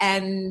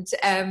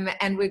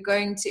and we're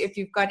going to, if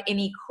you've got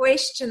any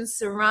questions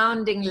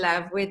surrounding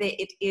love, whether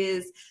it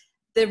is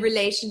the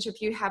relationship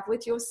you have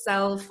with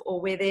yourself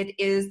or whether it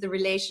is the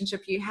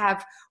relationship you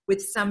have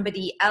with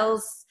somebody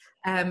else,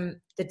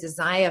 the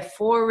desire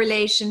for a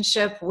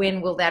relationship,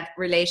 when will that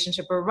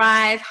relationship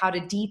arrive, how to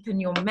deepen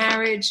your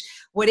marriage,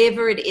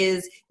 whatever it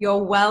is,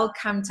 you're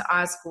welcome to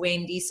ask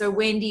Wendy. So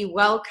Wendy,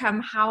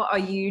 welcome. How are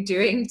you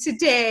doing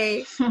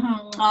today?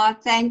 Oh,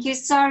 thank you.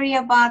 Sorry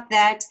about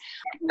that.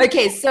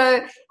 Okay,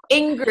 so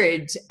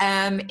Ingrid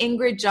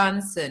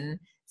Johnson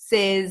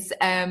says,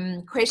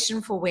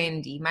 question for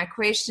Wendy. My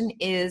question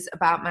is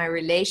about my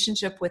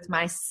relationship with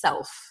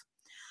myself.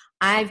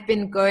 I've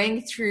been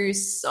going through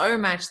so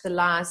much the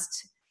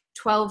last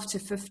 12 to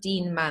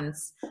 15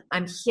 months.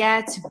 I'm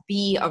here to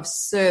be of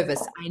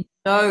service. I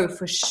know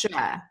for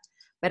sure,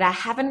 but I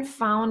haven't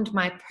found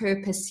my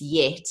purpose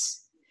yet.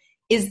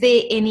 Is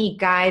there any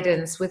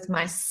guidance with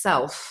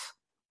myself?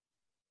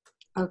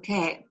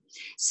 Okay.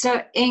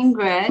 So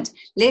Ingrid,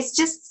 let's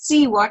just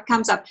see what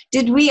comes up.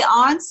 Did we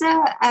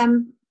answer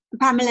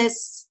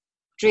Pamela's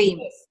dream?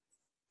 Yes.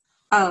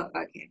 Oh,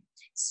 okay.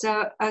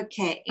 So,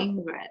 okay,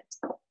 Ingrid.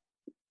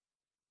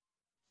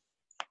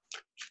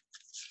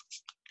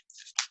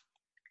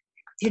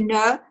 You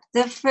know,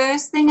 the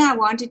first thing I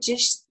want to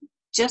just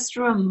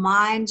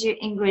remind you,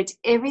 Ingrid,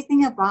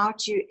 everything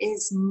about you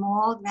is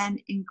more than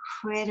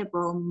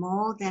incredible,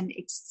 more than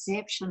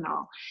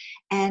exceptional.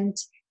 And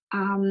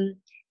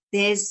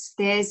there's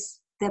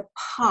the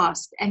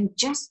past, and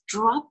just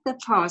drop the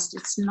past.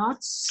 It's not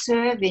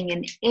serving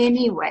in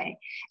any way.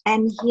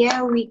 And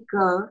here we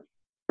go.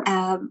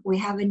 We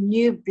have a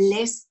new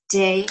blessed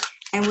day,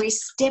 and we're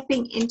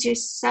stepping into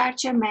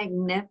such a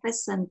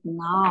magnificent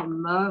now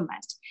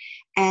moment.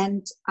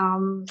 And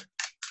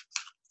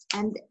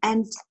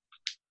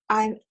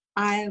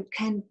I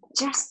can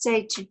just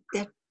say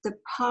that the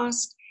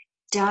past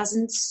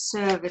doesn't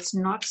serve. It's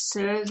not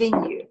serving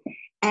you.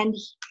 And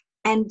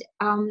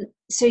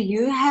so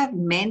you have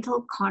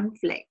mental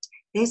conflict.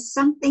 There's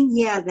something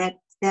here that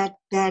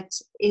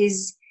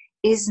is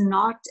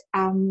not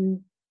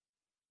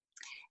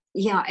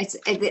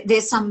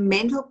there's some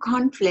mental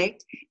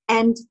conflict,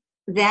 and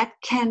that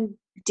can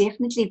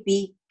definitely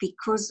be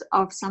because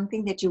of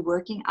something that you're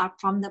working out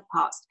from the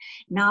past.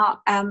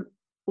 Now,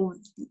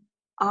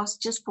 ask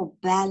just for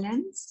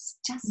balance,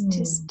 just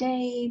to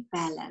stay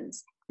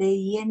balanced. The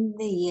yin,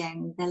 the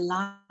yang, the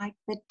light,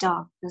 the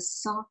dark, the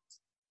soft,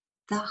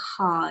 the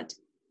hard,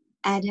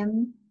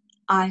 Adam,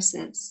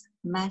 Isis,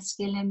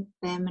 masculine,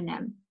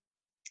 feminine.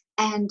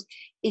 And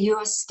you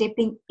are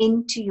stepping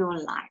into your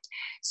light.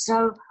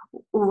 So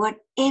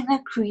whatever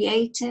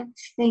creative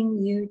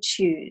thing you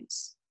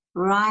choose,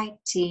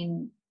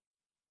 writing,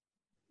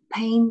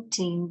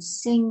 painting,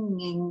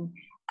 singing,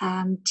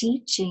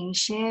 teaching,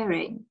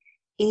 sharing,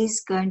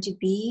 is going to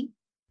be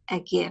a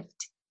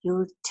gift.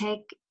 You'll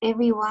take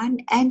everyone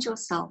and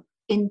yourself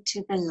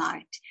into the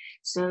light.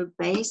 So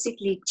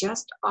basically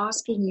just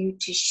asking you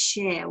to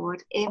share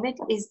whatever it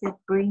is that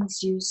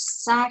brings you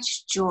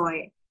such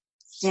joy,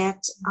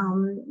 that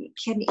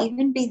can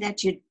even be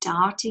that you're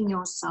doubting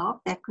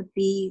yourself. That could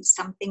be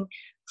something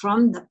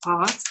from the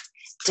past,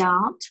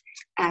 doubt,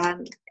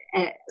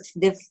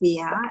 the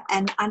fear,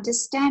 and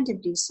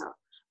understandably so.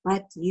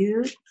 But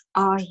you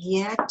are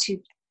here to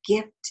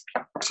gift,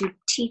 to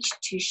teach,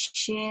 to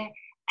share,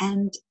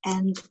 and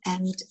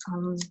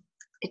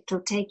it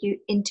will take you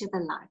into the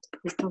light.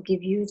 It will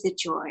give you the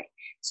joy.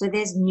 So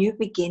there's new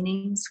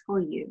beginnings for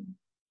you.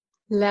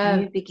 Love.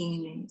 New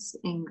beginnings,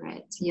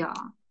 Ingrid. Yeah,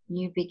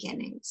 new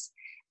beginnings.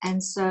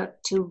 And so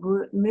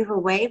to move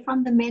away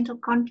from the mental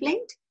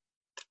conflict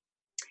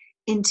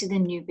into the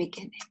new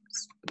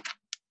beginnings.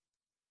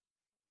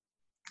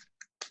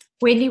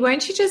 Wendy,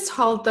 won't you just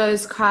hold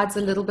those cards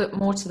a little bit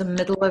more to the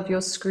middle of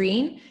your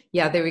screen?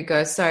 Yeah, there we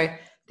go. So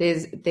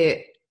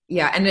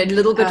and a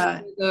little bit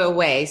further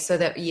away so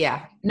that,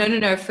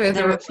 no,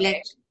 further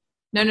away.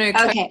 No.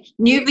 Okay,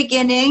 new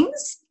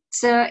beginnings.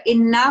 So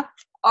enough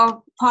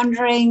of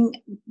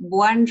pondering,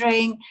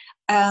 wondering.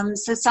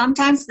 So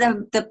sometimes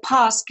the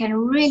past can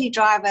really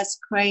drive us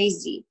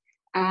crazy.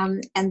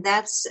 And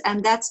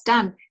that's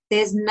done.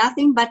 There's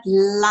nothing but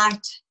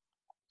light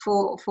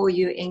for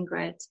you,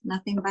 Ingrid.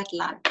 Nothing but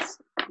light.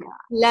 Yeah.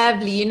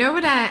 Lovely. You know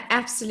what I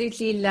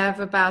absolutely love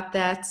about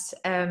that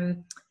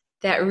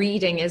that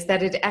reading is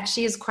that it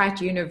actually is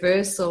quite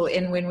universal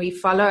in when we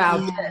follow our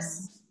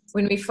bliss,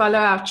 when we follow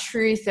our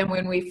truth, and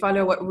when we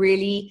follow what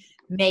really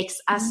makes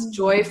us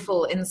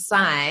joyful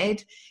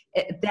inside.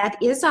 That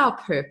is our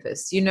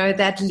purpose,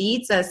 that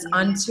leads us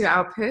onto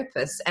our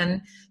purpose.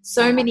 And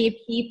so many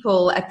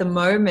people at the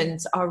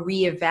moment are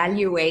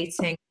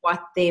reevaluating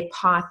what their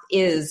path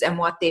is and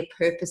what their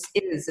purpose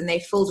is. And they're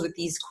filled with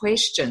these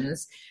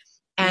questions.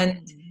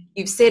 And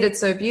you've said it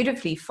so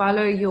beautifully.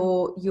 Follow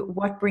your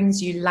what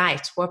brings you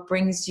light, what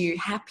brings you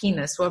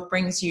happiness, what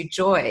brings you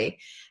joy.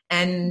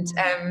 And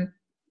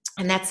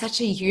that's such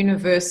a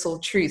universal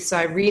truth. So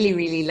I really,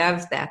 really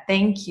love that.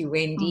 Thank you,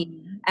 Wendy.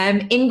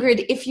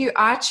 Ingrid, if you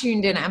are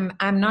tuned in,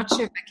 I'm not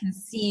sure if I can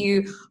see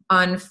you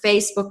on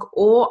Facebook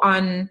or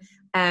on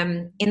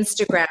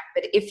Instagram,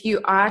 but if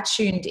you are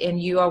tuned in,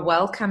 you are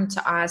welcome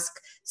to ask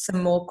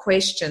some more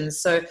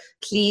questions. So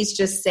please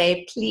just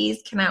say,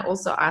 please, can I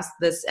also ask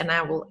this? And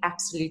I will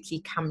absolutely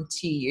come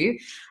to you.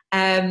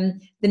 The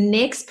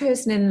next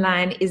person in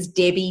line is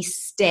Debbie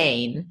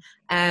Stain.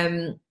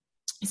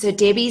 So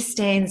Debbie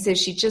Stain says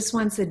she just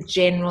wants a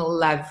general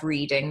love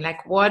reading.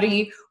 Like, what are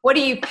you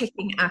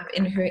picking up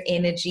in her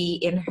energy,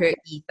 in her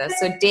ether?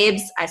 So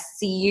Debs, I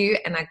see you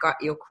and I got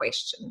your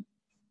question.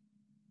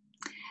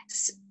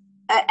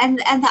 And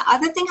the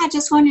other thing I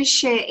just want to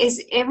share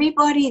is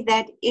everybody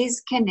that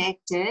is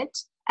connected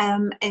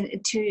and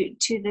to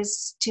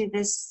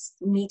this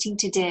meeting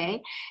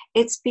today,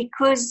 it's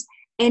because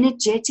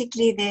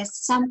energetically there's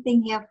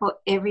something here for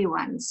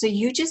everyone. So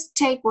you just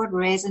take what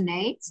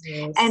resonates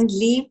and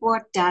leave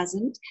what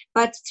doesn't.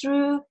 But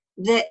through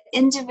the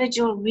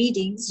individual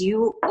readings,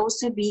 you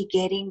also be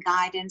getting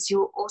guidance.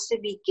 You'll also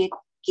be get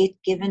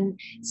given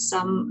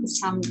some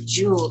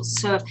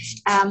jewels. So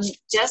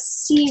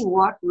just see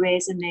what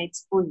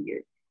resonates for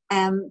you,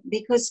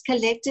 because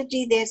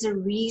collectively there's a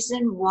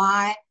reason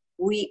why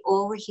we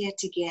all here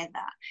together.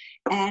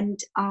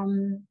 And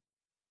I'm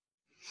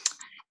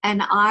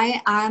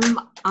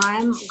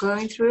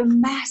going through a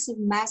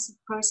massive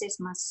process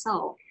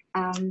myself,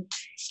 and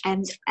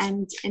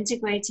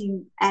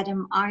integrating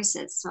Adam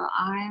Isis. So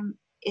I'm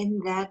in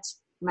that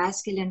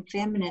masculine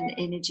feminine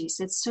energy.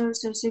 So it's so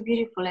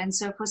beautiful. And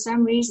so for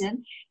some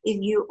reason,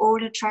 if you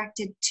all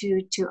attracted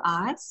to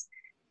us,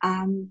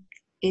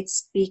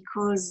 it's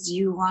because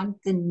you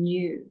want the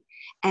new.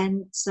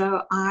 And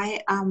so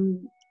I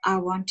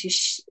want to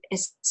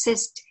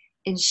assist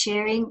in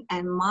sharing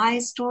my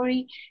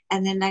story,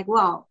 and then like,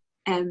 wow,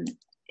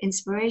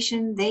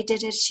 inspiration, they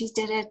did it, she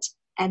did it,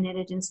 and then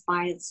it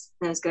inspires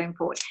those going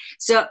forward.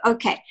 So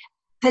okay,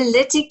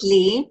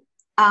 politically,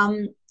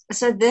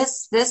 so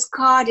this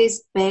card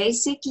is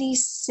basically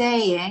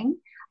saying,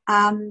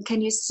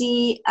 can you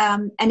see,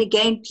 and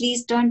again,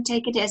 please don't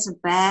take it as a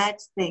bad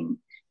thing,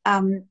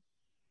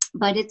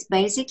 but it's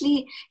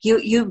basically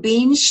you've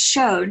been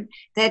shown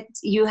that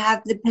you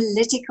have the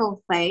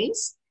political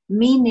face,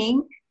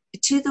 meaning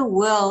to the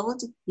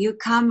world you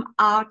come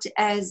out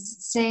as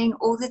saying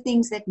all the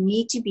things that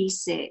need to be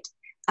said,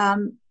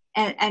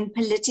 and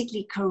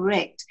politically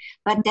correct,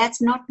 but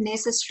that's not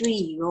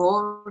necessarily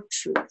your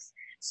truth.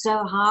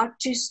 So how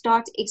to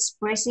start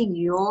expressing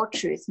your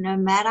truth, no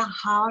matter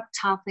how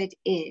tough it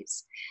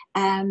is.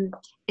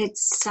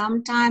 It's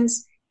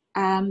sometimes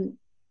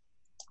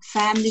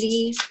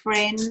family,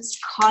 friends,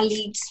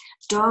 colleagues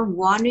don't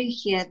want to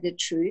hear the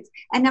truth.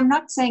 And I'm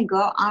not saying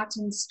go out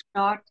and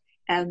start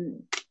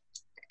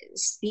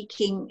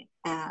speaking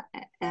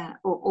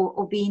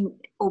or being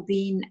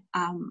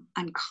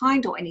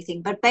unkind or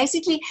anything. But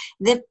basically,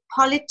 the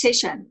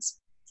politicians,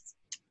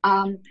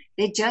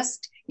 they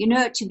just,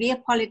 to be a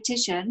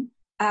politician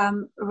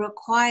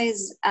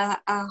requires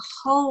a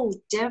whole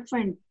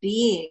different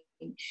being.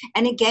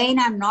 And again,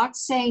 I'm not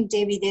saying,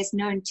 Debbie, there's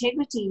no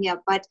integrity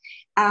here, but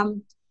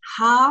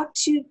how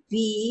to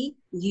be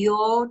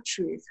your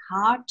truth,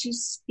 how to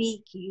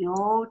speak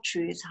your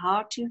truth,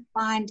 how to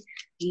find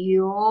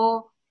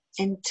your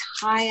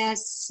entire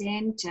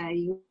center,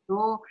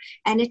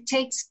 and it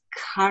takes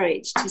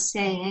courage to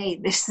say, hey,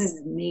 this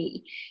is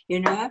me,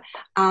 I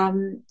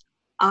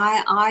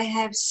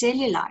have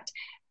cellulite.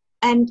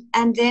 And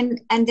then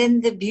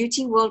the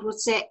beauty world would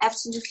say,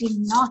 absolutely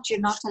not, you're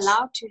not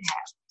allowed to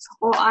have.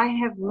 Or I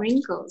have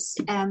wrinkles.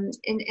 And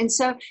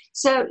so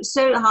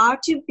how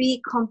to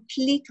be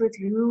complete with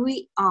who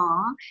we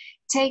are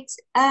takes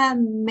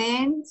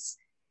immense,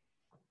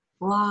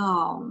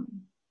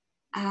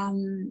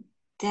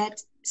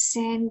 that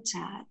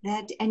center,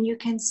 and you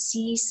can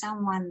see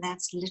someone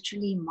that's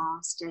literally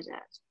mastered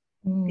it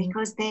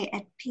because they're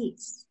at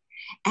peace.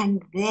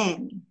 And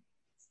then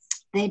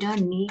they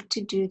don't need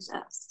to do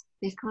this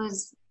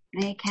because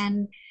they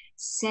can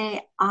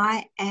say,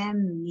 I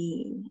am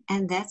me.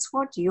 And that's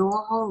what your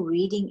whole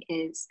reading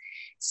is.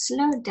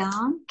 Slow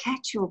down,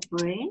 catch your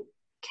breath.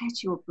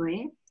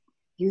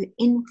 You're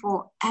in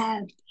for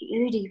a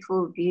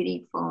beautiful,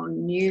 beautiful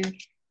new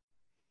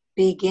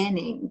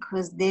beginning,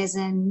 because there's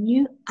a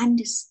new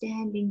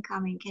understanding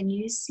coming. Can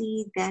you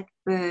see that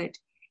bird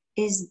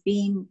is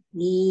being,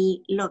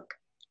 look,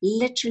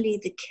 literally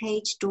the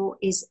cage door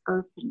is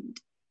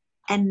opened.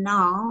 And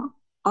now,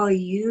 are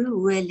you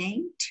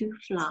willing to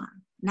fly?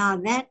 Now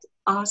that's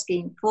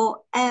asking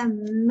for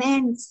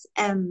immense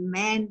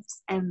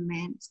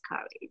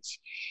courage.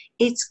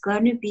 It's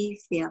going to be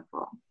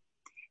fearful.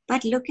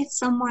 But look at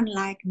someone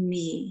like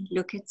me.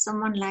 Look at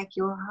someone like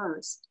your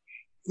host.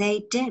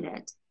 They did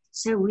it.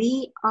 So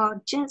we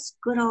are just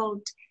good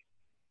old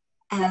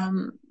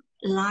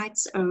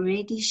lights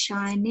already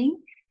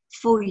shining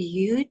for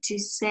you to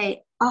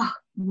say, oh,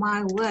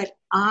 my word,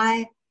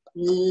 I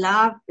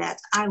love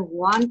that. I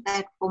want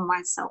that for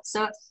myself.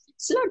 So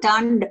slow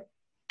down.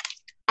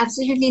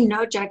 Absolutely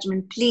no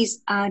judgment.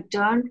 Please,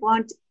 don't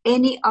want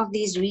any of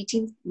these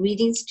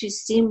readings to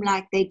seem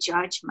like their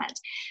judgment.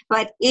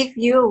 But if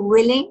you're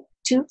willing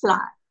to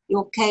fly,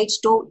 your cage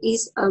door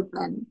is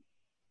open.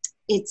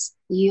 It's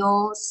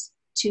yours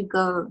to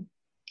go.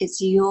 It's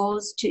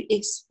yours to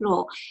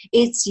explore.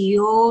 It's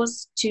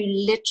yours to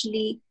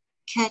literally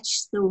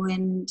catch the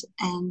wind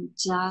and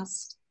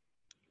just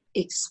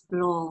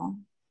explore.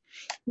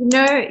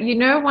 You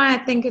know why I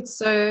think it's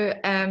so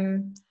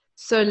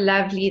so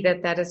lovely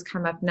that has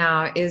come up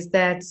now is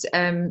that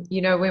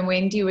when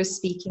Wendy was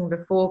speaking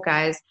before,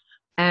 guys,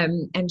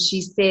 and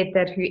she said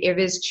that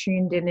whoever's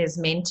tuned in is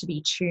meant to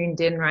be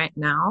tuned in right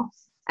now,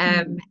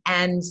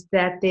 and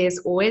that there's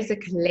always a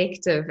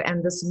collective.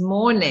 And this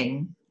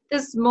morning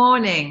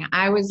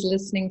I was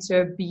listening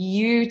to a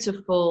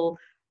beautiful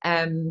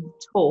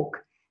talk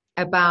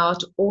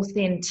about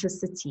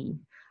authenticity,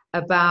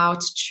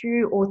 about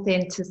true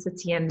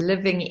authenticity and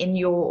living in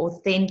your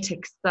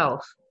authentic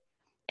self.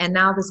 And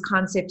now this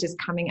concept is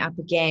coming up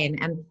again.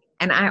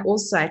 And I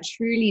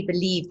truly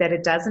believe that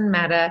it doesn't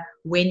matter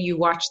when you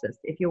watch this.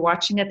 If you're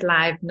watching it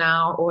live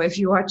now, or if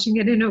you're watching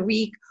it in a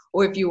week,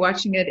 or if you're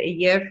watching it a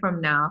year from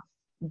now,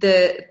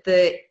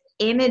 the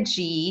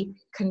energy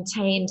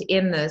contained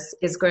in this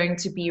is going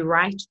to be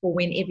right for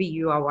whenever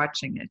you are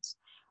watching it.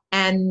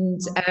 And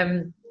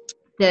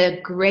the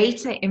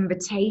greater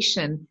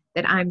invitation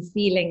that I'm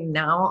feeling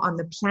now on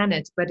the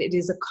planet, but it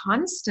is a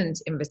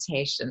constant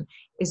invitation,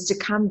 is to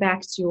come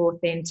back to your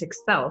authentic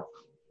self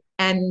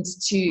and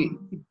to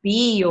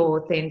be your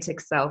authentic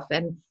self.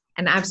 And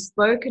I've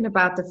spoken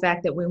about the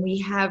fact that when we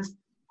have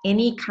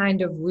any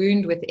kind of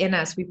wound within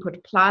us, we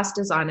put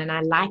plasters on, and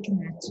I liken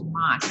that to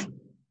masks.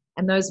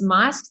 And those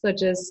masks are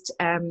just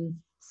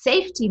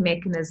safety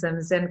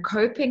mechanisms and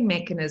coping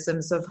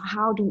mechanisms of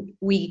how do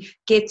we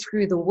get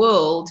through the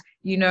world,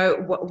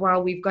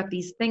 while we've got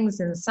these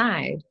things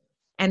inside.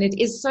 And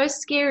it is so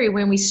scary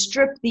when we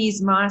strip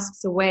these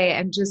masks away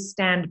and just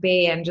stand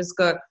bare and just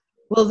go,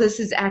 well, this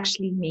is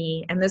actually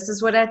me, and this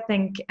is what I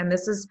think, and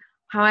this is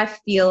how I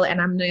feel, and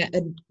I'm going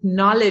to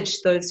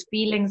acknowledge those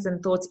feelings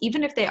and thoughts,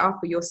 even if they are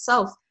for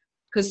yourself,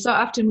 because so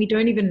often we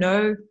don't even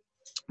know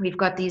we've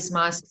got these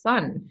masks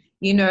on,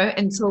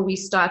 until we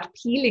start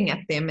peeling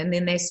at them, and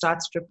then they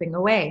start stripping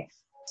away.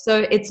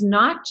 So it's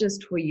not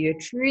just for you.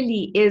 It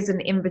truly is an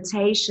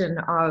invitation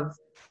of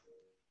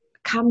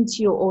come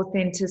to your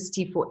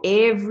authenticity for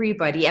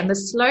everybody. And the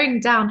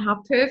slowing down,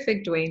 how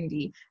perfect,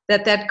 Wendy,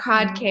 that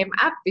card came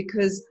up,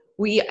 because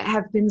we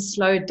have been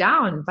slowed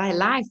down by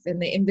life,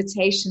 and the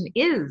invitation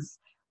is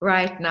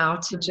right now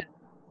to just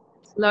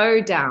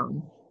slow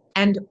down.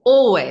 And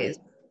always,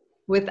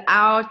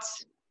 without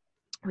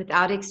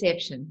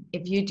exception,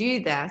 if you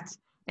do that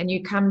and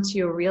you come to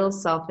your real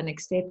self and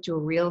accept your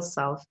real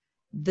self,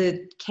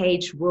 the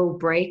cage will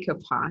break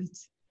apart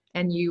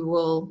and you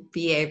will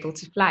be able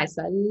to fly.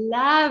 So I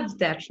love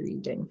that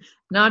reading,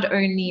 not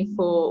only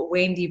for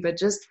Wendy, but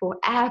just for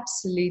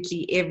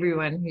absolutely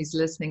everyone who's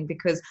listening,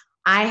 because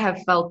I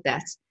have felt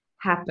that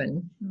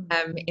happen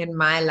in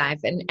my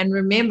life. And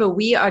remember,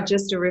 we are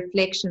just a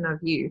reflection of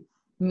you,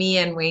 me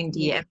and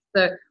Wendy. Yeah. And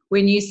so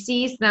when you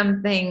see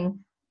something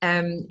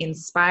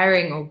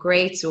inspiring or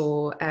great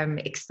or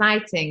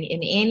exciting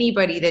in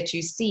anybody that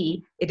you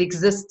see, it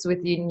exists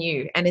within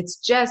you. And it's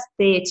just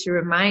there to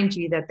remind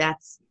you that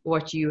that's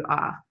what you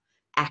are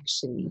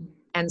actually.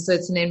 And so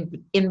it's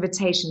an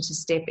invitation to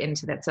step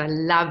into that. So I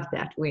love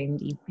that,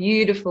 Wendy.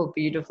 Beautiful,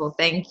 beautiful.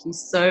 Thank you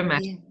so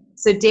much. Yeah.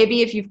 So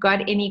Debbie, if you've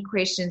got any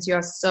questions,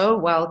 you're so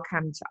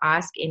welcome to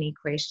ask any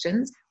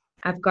questions.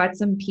 I've got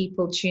some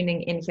people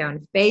tuning in here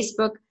on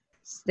Facebook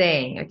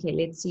saying, okay,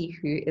 let's see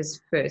who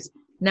is first.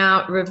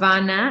 Now,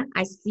 Ravana,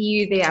 I see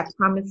you there. I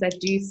promise I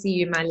do see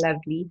you, my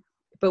lovely.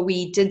 But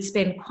we did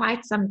spend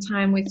quite some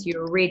time with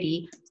you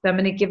already. So I'm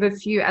going to give a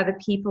few other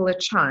people a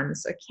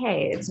chance.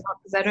 Okay, it's not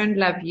because I don't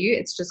love you.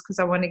 It's just because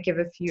I want to give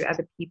a few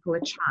other people a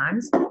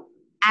chance.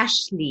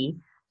 Ashley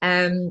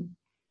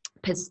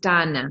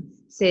Pastana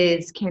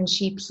says, can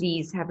she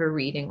please have a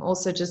reading?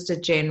 Also just a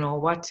general,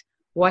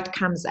 what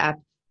comes up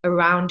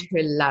around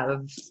her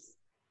love?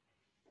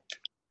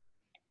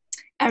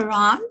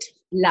 Around?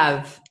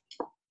 Love.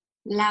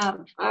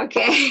 Love.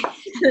 Okay.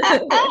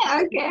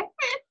 Okay.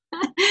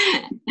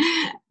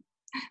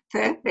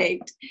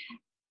 Perfect.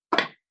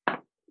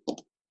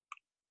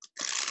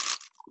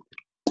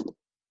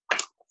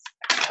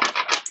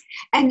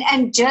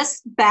 And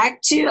just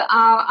back to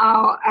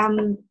our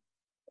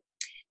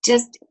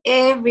just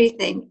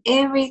everything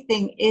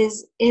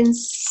is in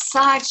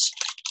such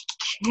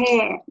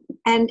care,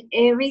 and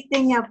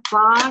everything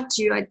about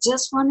you, I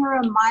just want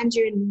to remind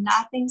you,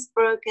 nothing's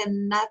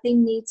broken,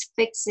 nothing needs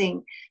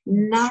fixing,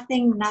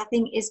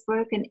 nothing is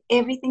broken.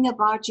 Everything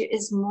about you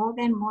is more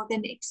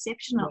than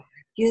exceptional.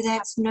 You're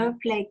that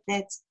snowflake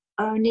that's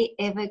only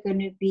ever going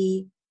to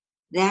be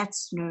that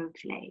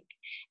snowflake,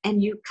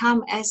 and you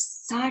come as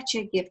such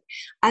a gift.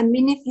 I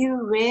mean, if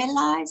you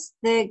realize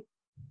the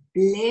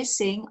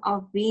blessing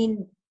of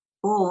being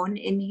born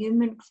in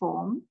human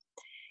form,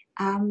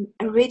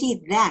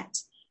 already that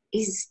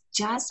is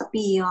just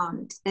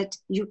beyond that.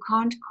 You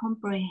can't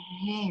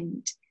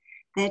comprehend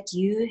that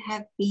you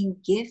have been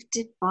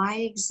gifted by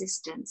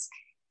existence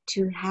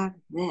to have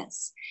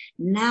this.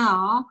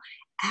 Now,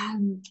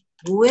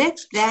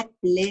 with that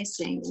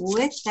blessing,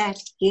 with that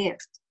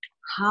gift,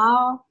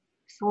 how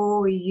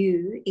for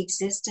you,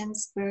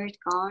 existence, spirit,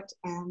 God,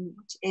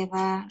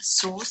 whatever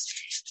source,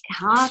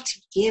 how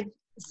to give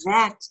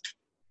that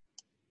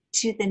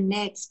to the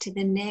next, to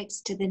the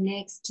next, to the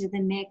next, to the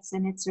next,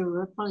 and it's a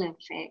ripple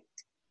effect.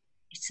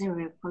 It's a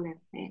ripple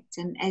effect.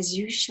 And as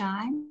you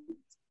shine,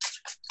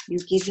 you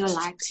give your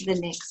light to the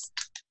next.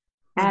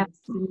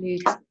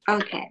 Absolutely.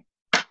 Okay.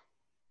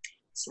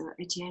 So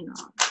a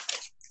general.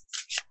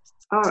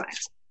 All right.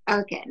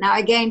 Okay. Now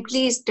again,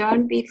 please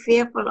don't be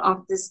fearful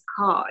of this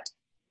card.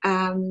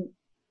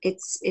 It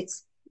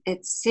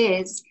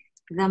says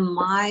the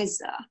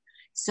miser.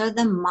 So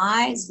the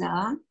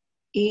miser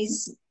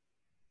is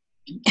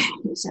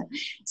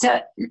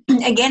so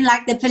again,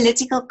 like the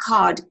political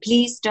card,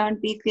 please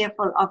don't be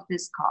fearful of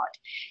this card.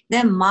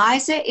 The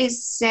miser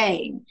is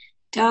saying,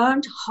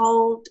 don't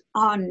hold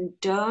on,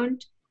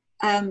 don't.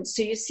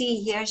 So you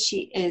see here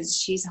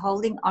she's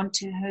holding on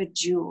to her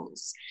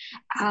jewels.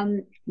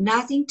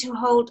 Nothing to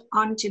hold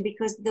on to,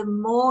 because the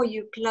more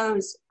you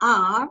close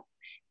up,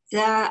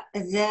 the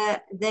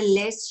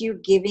less you're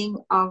giving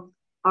of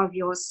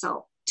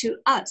yourself to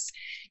us.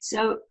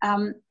 So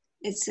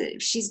it's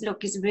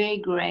very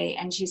gray,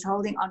 and she's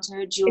holding onto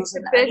her jewels.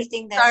 And the only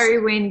thing that's,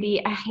 sorry,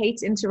 Wendy, I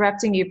hate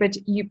interrupting you, but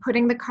you're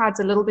putting the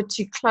cards a little bit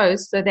too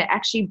close, so they're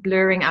actually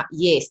blurring up.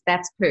 Yes,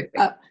 that's perfect.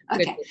 Oh,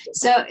 okay.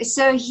 Perfect.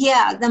 So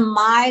here, the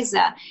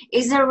miser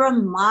is a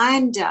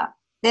reminder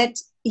that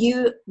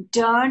you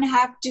don't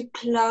have to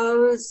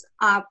close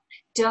up,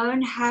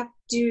 don't have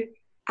to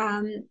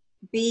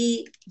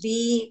be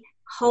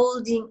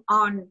holding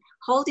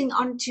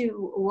on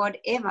to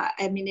whatever.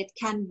 I mean, it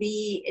can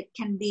be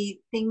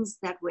things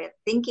that we're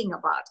thinking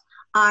about,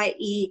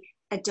 i.e.,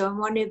 I don't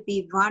want to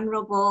be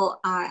vulnerable.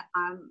 I'm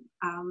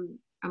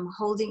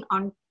holding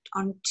on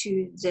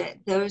to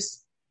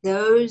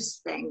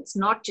those things,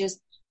 not just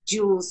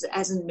jewels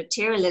as in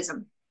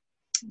materialism.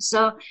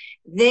 So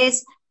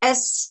there's a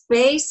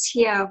space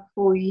here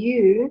for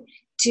you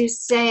to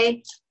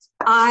say,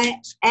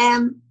 I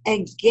am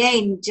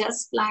again,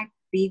 just like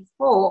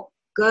before,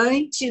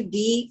 going to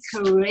be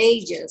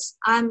courageous.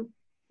 I'm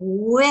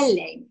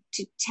willing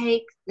to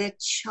take the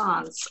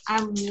chance.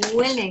 I'm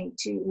willing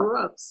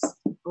to,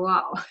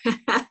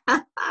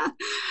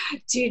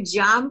 to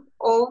jump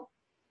off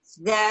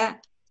the,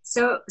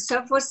 so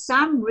for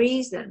some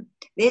reason,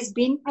 there's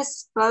been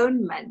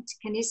postponement.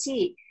 Can you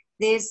see?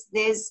 There's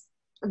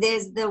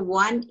the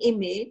one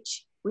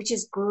image, which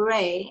is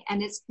gray,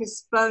 and it's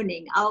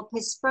postponing. I'll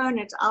postpone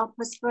it.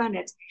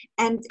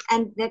 And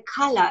the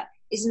color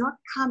is not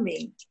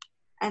coming.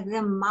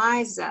 The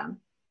miser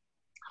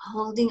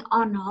holding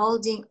on.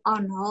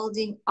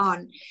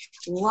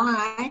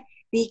 Why?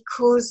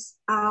 Because,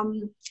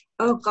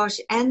 oh gosh,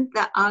 and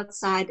the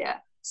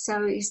outsider.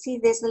 So you see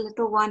there's a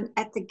little one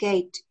at the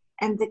gate,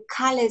 and the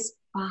colors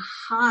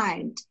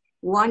behind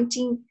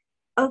wanting,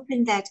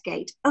 open that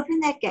gate.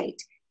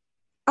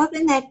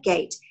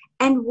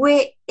 And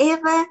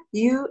wherever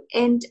you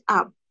end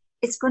up,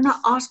 it's going to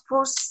ask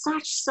for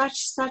such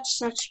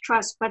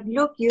trust. But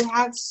look, you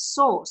have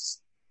source.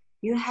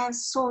 You have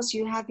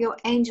your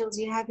angels,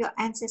 you have your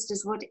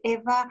ancestors,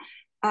 whatever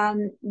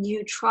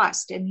you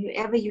trust, and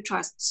whoever you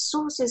trust.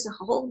 Source is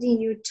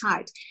holding you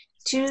tight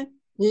to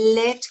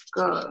let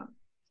go,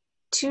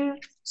 to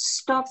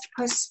stop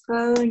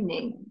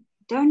postponing.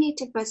 Don't need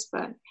to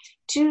postpone.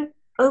 To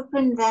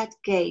open that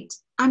gate,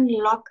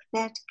 unlock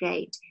that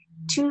gate,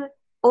 to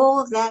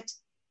all that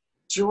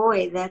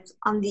joy that's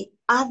on the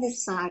other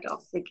side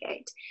of the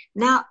gate.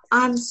 Now,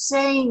 I'm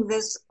saying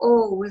this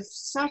all with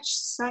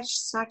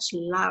such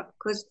love,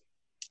 because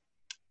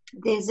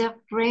there's a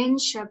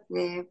friendship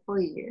there for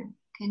you.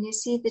 Can you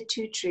see the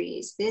two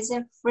trees? There's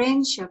a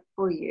friendship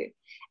for you.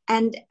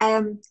 And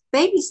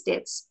baby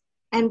steps.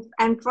 And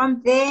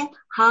from there,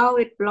 how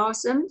it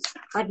blossoms.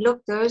 But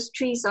look, those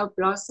trees are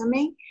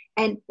blossoming,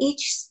 and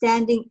each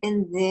standing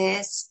in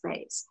their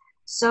space.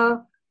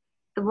 So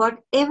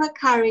whatever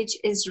courage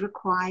is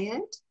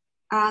required,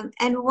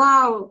 and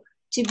wow,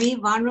 to be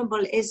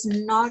vulnerable is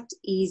not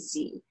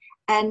easy,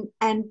 and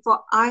for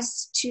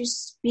us to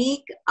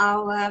speak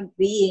our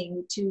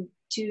being, to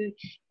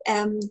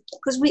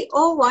because we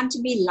all want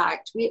to be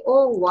liked, we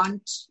all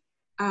want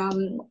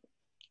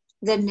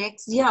the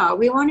next,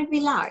 we want to be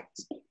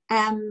liked,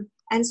 and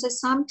so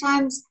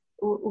sometimes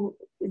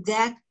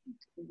that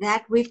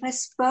we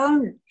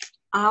postpone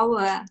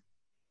our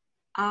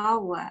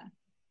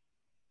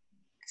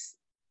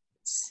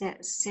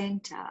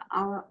center,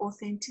 our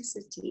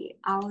authenticity,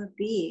 our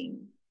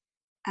being.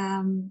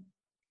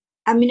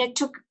 I mean, it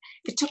took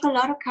a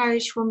lot of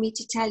courage for me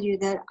to tell you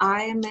that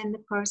I am in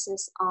the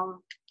process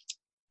of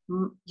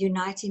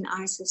uniting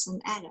Isis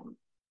and Adam.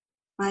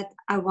 But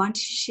I want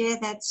to share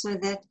that so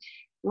that,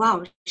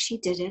 wow, she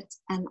did it,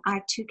 and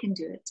I too can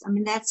do it. I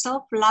mean, that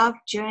self-love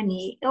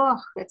journey,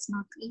 it's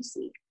not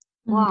easy.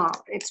 Wow,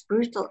 it's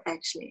brutal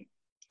actually.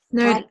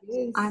 No, but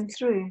I'm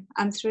through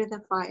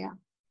the fire.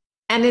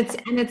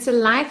 it's a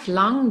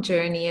lifelong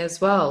journey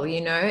as well,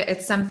 you know.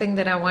 It's something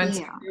that I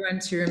want everyone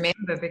to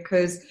remember,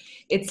 because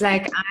it's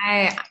like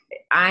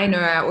I know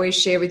I always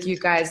share with you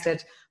guys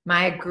that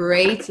my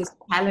greatest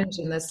challenge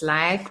in this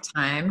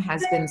lifetime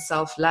has been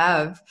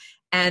self-love,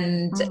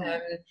 and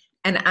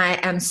I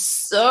am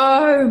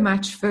so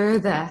much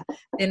further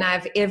than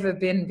I've ever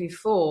been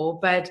before,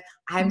 but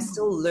I'm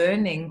still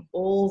learning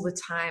all the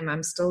time.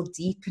 I'm still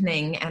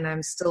deepening, and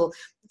I'm still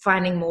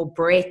finding more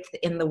breadth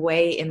in the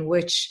way in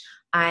which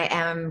I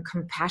am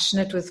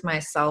compassionate with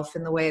myself,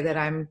 in the way that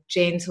I'm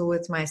gentle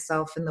with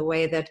myself, in the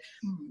way that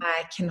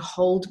I can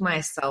hold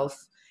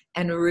myself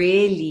and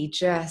really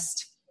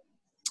just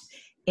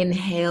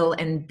inhale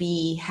and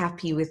be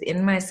happy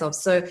within myself.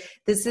 So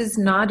this is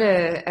not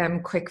a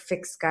quick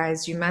fix,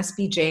 guys. You must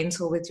be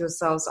gentle with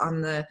yourselves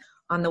on the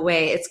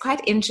way. It's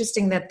quite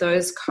interesting that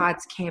those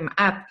cards came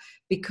up,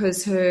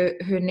 because her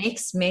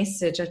next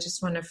message, I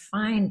just want to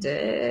find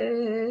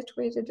it.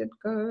 Where did it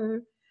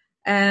go?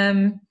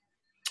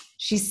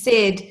 She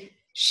said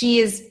she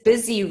is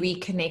busy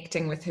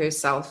reconnecting with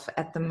herself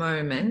at the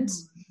moment.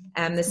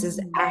 This is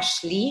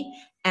Ashley,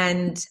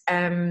 and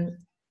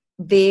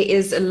there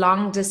is a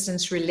long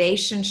distance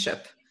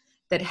relationship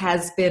that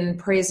has been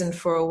present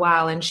for a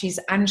while, and she's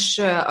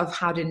unsure of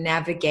how to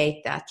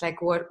navigate that.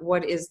 Like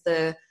what is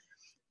the...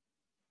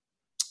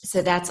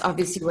 So that's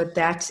obviously what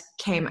that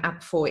came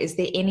up for. Is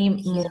there any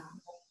more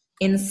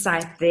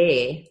insight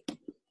there?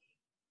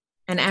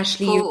 And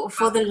Ashley,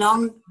 for the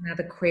long...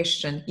 Another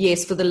question.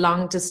 Yes, for the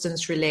long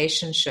distance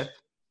relationship.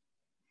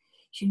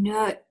 You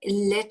know,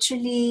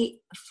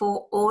 literally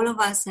for all of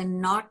us, and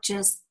not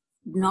just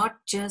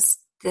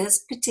this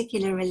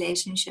particular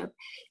relationship,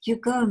 you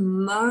go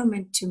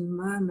moment to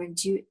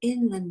moment, you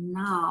in the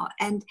now.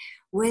 And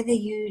whether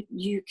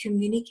you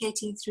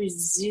communicating through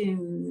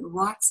Zoom,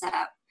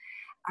 WhatsApp,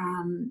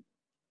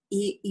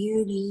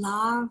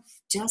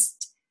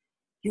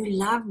 you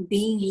love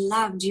being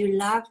loved. You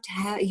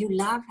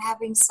love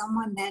having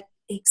someone that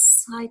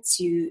excites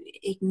you,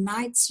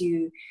 ignites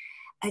you.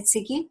 It's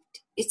a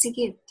gift. It's a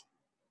gift.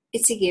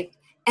 It's a gift.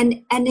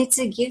 And it's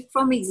a gift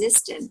from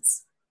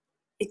existence.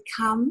 It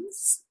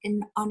comes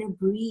on a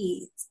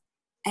breeze,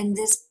 and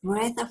this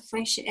breath of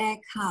fresh air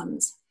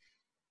comes,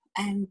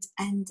 and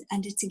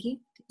it's a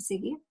gift. It's a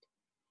gift.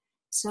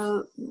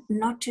 So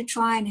not to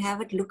try and have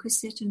it look a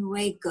certain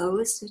way, go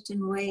a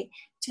certain way.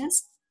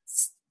 Just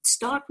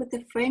start with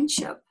the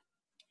friendship.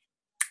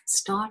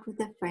 Start with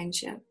the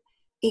friendship,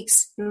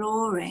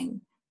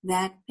 exploring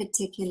that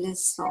particular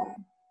soul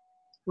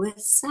with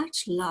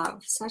such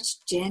love,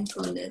 such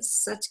gentleness,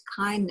 such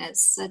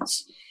kindness,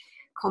 such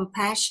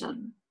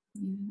compassion.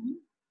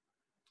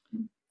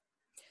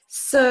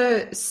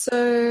 So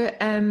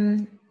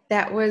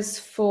that was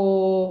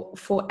for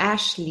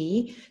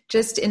Ashley.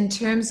 Just in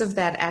terms of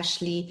that,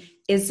 Ashley,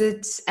 is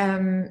it?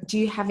 Do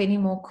you have any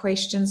more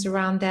questions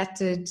around that?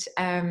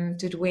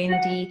 Did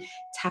Wendy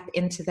tap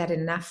into that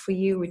enough for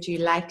you? Would you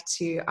like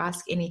to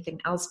ask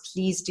anything else?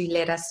 Please do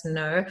let us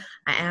know.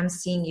 I am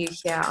seeing you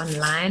here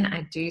online.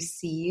 I do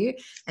see you,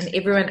 and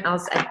everyone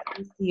else, I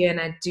do see you, and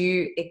I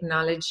do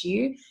acknowledge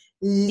you.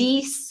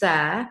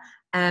 Lisa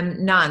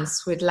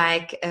Nance would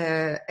like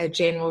a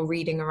general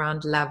reading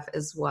around love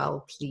as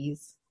well,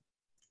 please.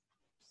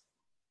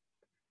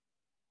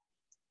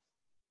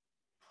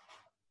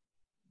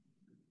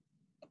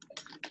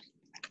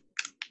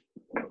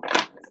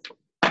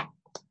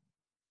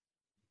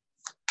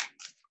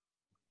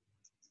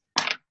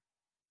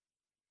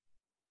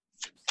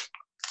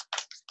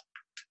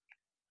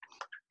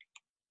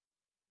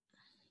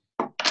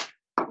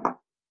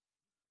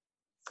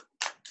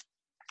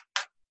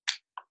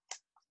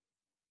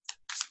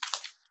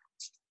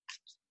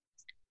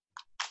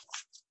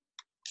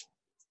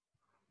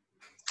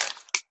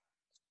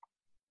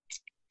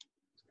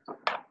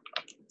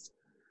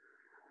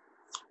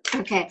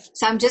 Okay,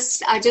 so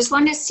I just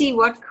want to see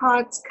what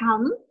cards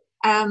come,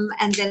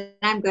 and then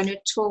I'm going to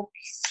talk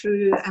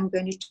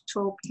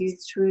you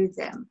through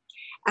them.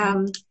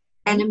 And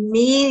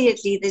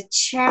immediately the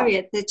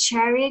chariot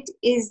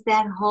is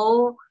that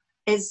whole,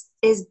 is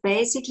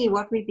basically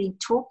what we've been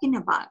talking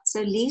about.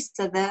 So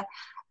Lisa,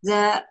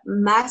 the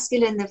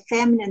masculine, the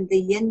feminine, the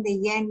yin, the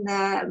yang,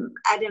 the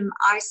Adam,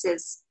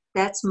 Isis,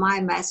 that's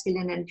my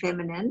masculine and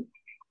feminine.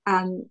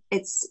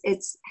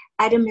 It's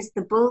Adam is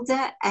the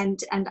builder,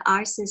 and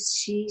Isis,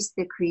 she's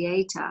the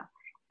creator,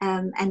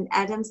 and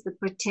Adam's the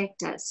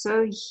protector.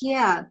 So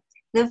here,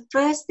 the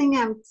first thing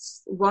I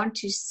want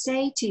to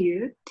say to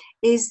you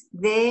is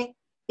there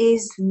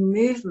is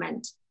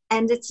movement,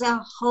 and it's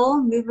a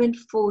whole movement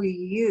for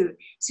you.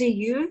 So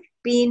you've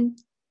been...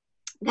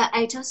 The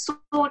Eight of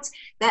Swords.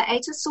 The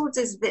Eight of Swords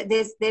is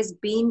there's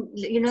been,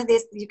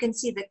 you can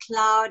see the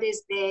cloud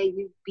is there.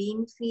 You've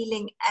been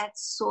feeling at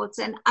sorts,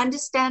 and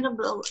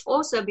understandable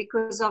also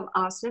because of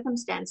our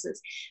circumstances.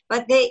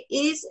 But there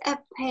is a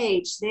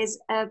page. There's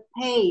a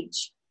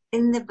page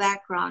in the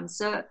background.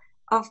 So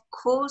of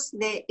course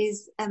there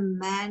is a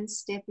man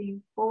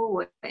stepping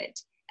forward.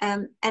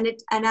 And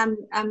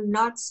I'm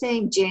not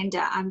saying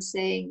gender. I'm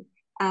saying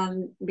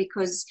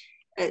because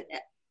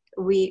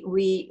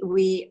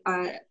we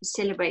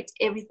celebrate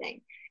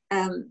everything.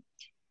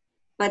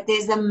 But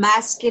there's a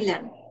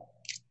masculine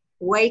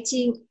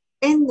waiting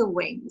in the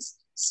wings.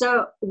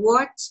 So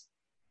what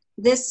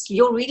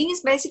your reading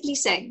is basically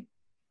saying,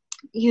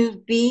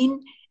 you've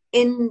been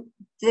in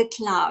the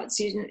clouds.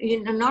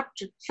 You're not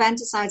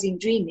fantasizing,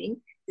 dreaming.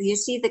 You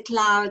see the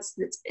clouds.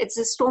 It's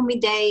a stormy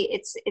day.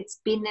 It's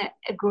been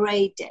a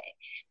gray day.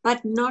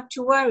 But not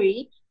to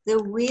worry.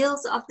 The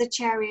wheels of the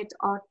chariot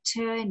are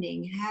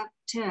turning, have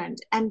turned.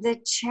 And the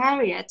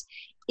chariot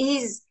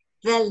is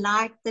the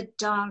light, the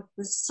dark,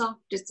 the soft.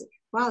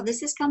 Wow,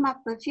 this has come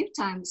up a few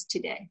times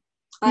today.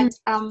 But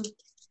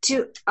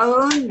to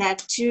own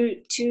that,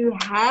 to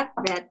have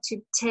that,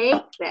 to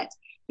take that,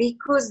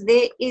 because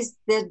there is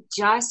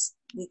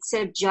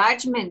so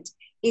judgment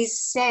is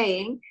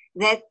saying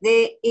that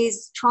there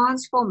is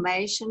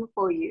transformation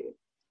for you.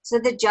 So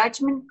the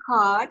judgment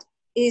card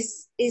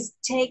is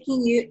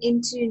taking you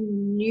into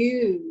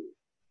new.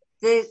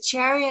 The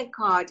chariot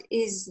card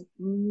is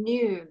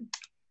new.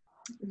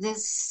 The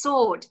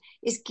sword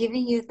is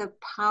giving you the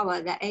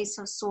power, the ace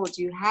of swords.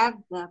 You have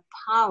the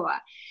power.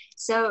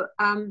 So,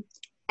 and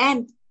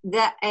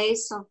the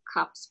ace of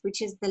cups,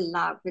 which is the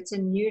love. It's a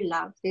new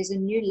love. There's a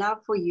new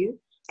love for you.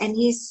 And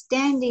he's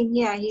standing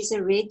here. He's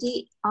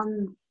already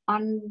on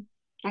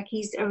like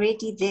he's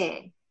already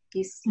there.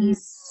 He's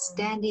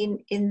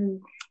standing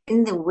in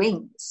the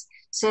wings.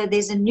 So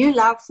there's a new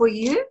love for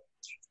you.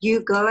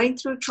 You're going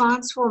through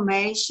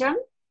transformation.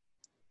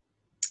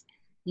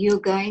 You're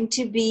going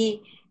to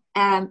be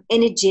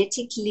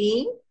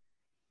energetically,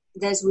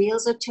 those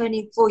wheels are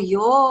turning for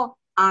your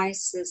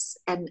Isis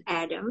and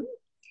Adam.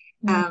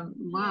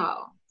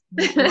 Wow.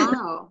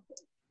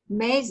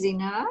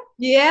 Amazing, huh?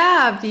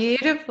 Yeah,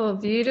 beautiful.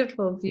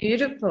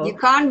 You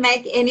can't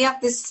make any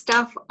of this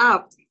stuff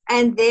up.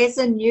 And there's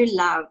a new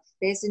love.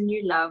 There's a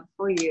new love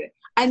for you.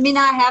 I mean,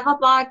 I have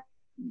about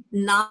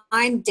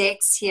 9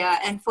 decks here,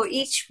 and for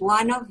each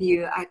one of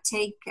you, I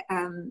take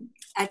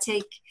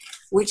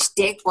which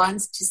deck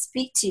wants to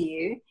speak to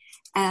you.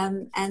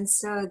 And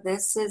so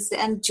this is,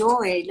 and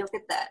Joy, look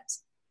at that,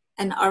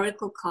 an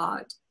oracle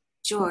card.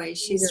 Joy,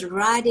 she's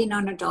riding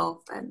on a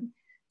dolphin.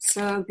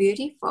 So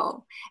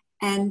beautiful.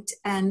 And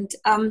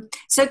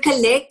so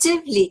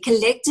collectively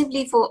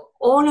for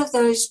all of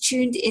those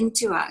tuned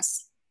into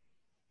us,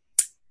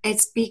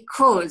 it's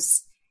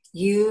because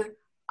you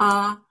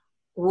are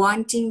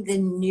wanting the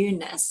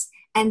newness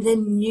and the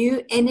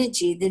new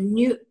energy, the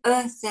new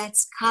earth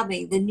that's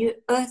coming, the new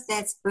earth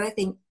that's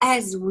birthing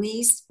as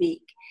we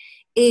speak,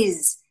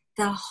 is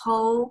the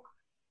whole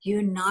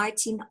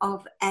uniting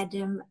of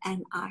Adam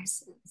and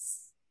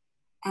Isis.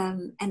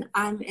 And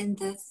I'm in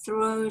the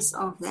throes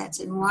of that.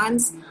 And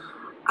once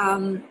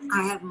I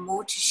have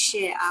more to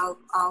share,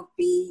 I'll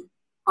be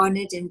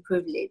honored and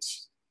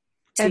privileged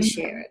to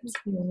share it.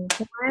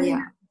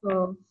 Yeah.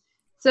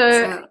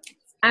 So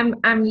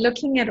I'm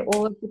looking at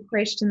all of the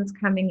questions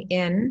coming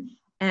in,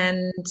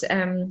 and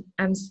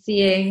I'm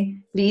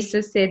seeing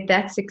Lisa said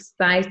that's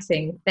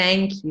exciting.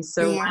 Thank you.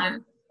 So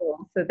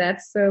wonderful. So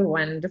that's so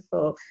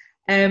wonderful.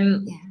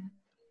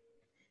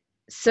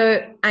 So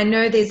I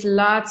know there's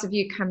lots of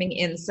you coming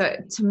in. So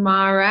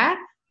Tamara,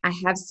 I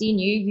have seen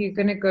you. You're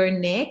going to go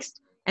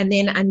next. And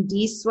then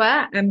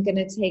Andiswa, I'm going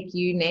to take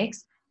you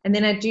next. And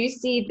then I do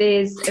see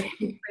there's a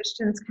few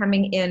questions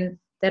coming in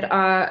that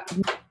are,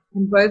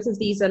 and both of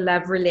these are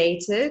love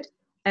related.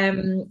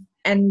 And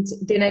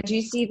then I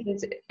do see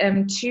there's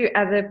 2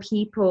 other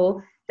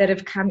people that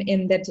have come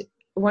in that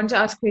want to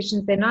ask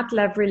questions. They're not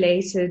love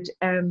related,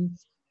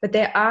 but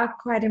they are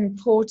quite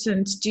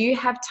important. Do you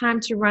have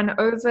time to run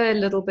over a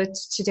little bit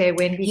today,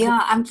 Wendy?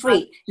 Yeah, I'm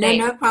free.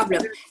 No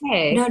problem.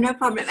 Okay. No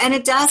problem. And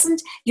it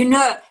doesn't,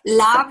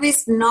 love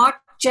is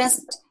not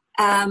just,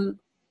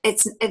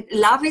 it's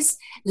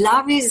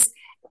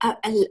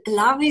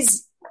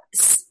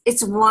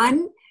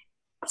one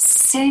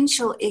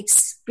sensual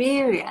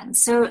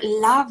experience. So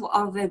love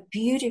of a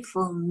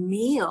beautiful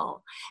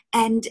meal,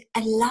 and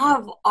a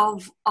love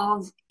of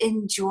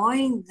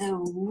enjoying the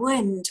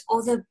wind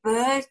or the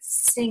birds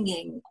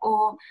singing,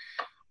 or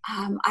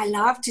I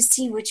love to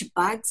see which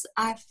bugs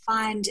I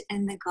find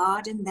in the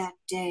garden that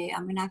day.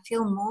 I mean, I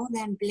feel more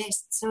than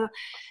blessed. So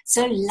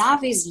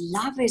love is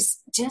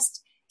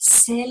just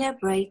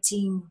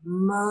celebrating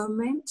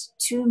moment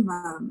to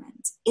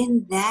moment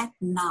in that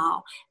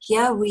now.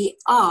 Here we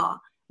are.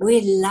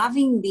 We're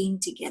loving being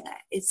together.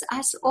 It's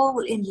us all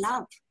in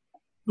love.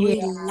 We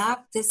love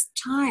this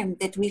time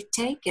that we've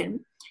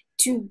taken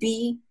to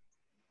be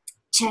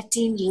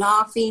chatting,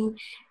 laughing,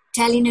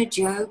 telling a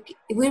joke.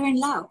 We're in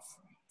love.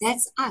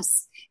 That's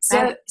us.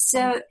 So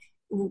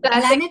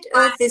planet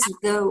Earth is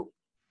the...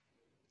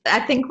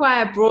 I think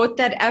why I brought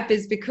that up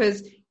is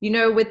because,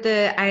 with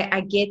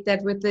I get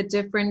that with the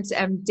different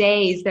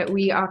days that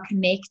we are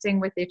connecting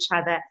with each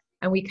other,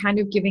 and we kind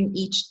of giving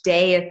each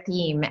day a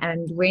theme.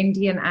 And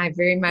Wendy and I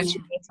very much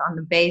met on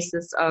the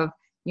basis of,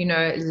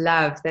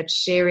 love, that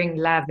sharing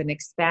love and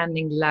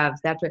expanding love.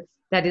 That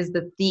is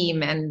the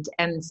theme. And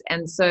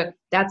so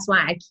that's why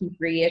I keep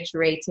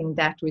reiterating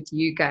that with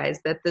you guys,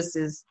 that this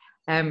is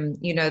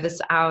this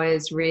hour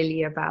is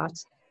really about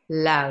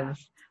love.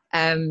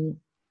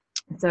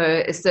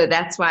 So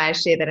that's why I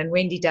share that. And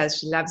Wendy does,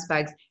 she loves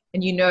bugs.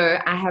 And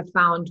I have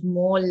found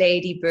more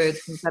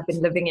ladybirds since I've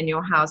been living in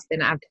your house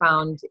than I've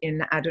found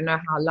in I don't know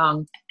how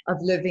long of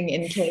living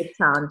in Cape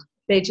Town.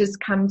 They just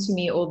come to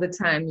me all the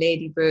time,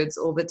 ladybirds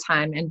all the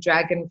time, and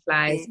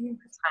dragonflies all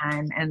the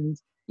time. And,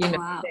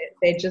 wow.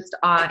 they just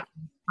are in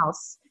the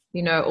house,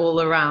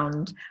 all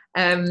around.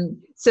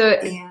 So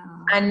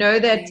I know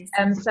that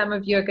some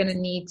of you are going to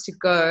need to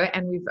go,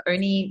 and we've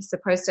only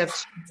supposed to have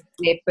 2 minutes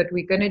left, but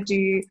we're going to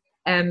do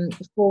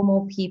 4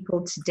 more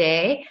people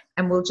today,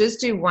 and we'll just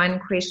do 1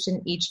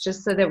 question each,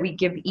 just so that we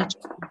give each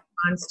a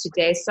chance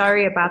today.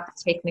 Sorry about the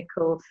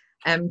technical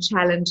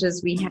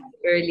challenges we had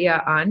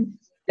earlier on,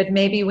 but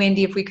maybe,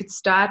 Wendy, if we could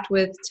start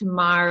with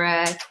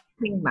Tamara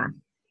Kingma.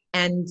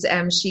 And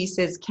she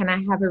says, can I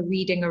have a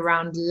reading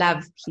around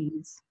love,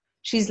 please?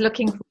 She's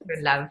looking for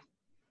her love.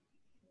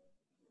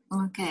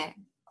 Okay.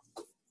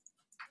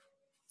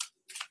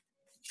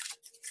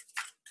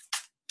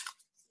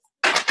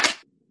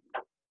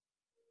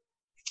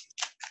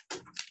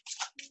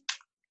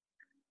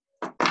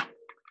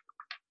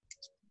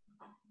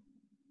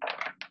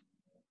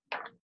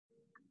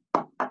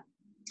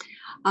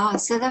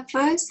 So the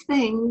first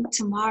thing,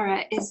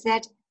 Tamara, is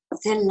that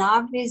the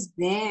love is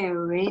there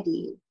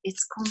already.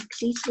 It's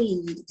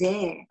completely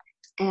there.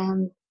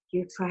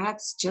 You've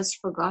perhaps just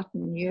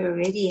forgotten. You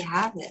already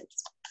have it.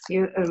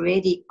 You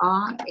already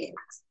are it.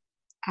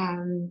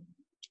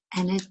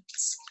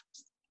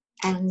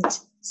 And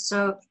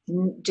so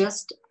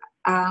just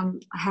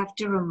have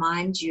to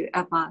remind you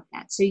about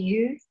that. So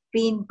you've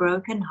been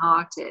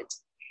brokenhearted.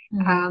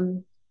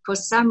 Mm-hmm. For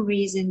some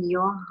reason,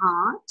 your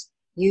heart,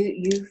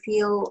 you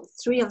feel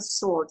 3 of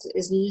Swords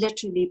is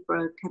literally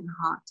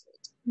brokenhearted.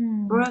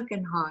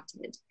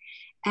 Brokenhearted.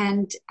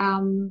 And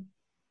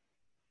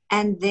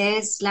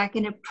there's like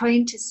an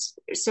apprentice,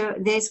 so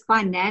there's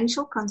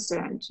financial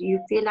concerns.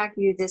 You feel like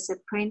you're this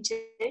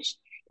apprentice,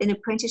 in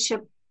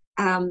apprenticeship,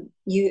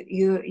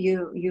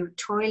 you're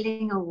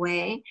toiling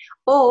away,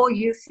 or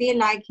you feel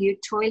like you're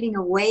toiling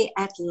away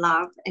at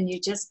love and you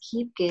just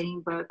keep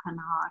getting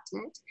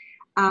brokenhearted.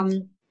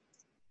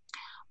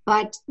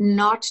 But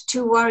not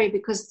to worry,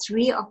 because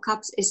 3 of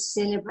Cups is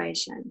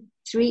celebration.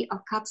 3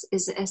 of Cups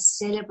is a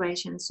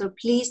celebration. So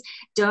please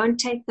don't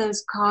take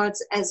those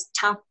cards as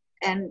tough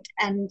and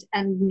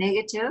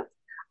negative.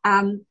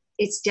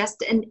 It's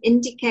just an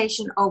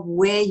indication of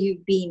where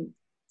you've been.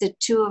 The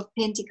 2 of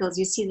Pentacles,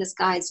 you see this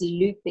guy is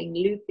looping.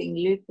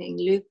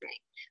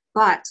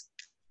 But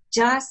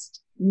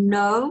just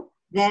know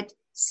that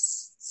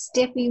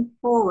stepping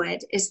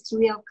forward is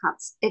 3 of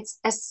Cups. It's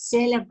a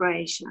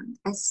celebration.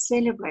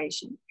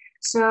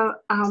 So,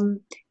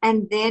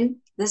 and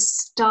then the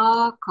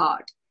Star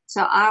card.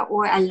 So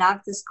I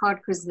love this card,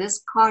 because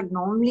this card,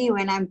 normally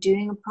when I'm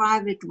doing a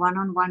private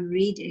one-on-one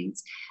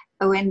readings,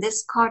 when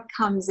this card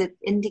comes, it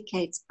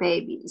indicates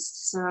babies.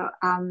 So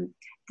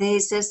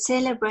there's a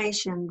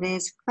celebration,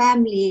 there's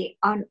family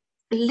on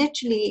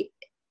literally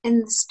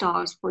in the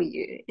stars for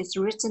you. It's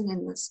written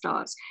in the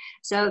stars.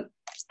 So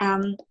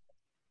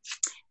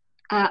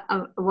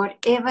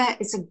whatever,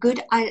 it's a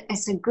good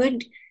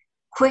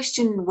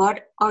question.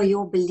 What are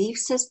your belief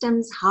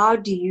systems? How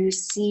do you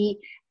see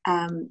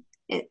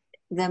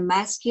the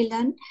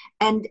masculine?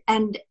 And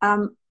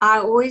I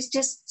always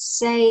just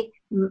say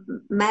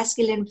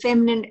masculine,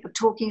 feminine,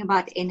 talking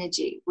about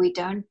energy. We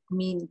don't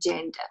mean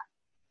gender,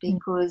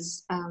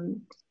 because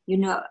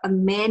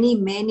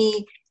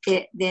many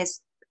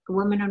there's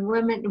women and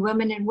women,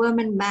 women and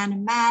women, man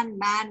and man,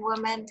 man,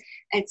 woman.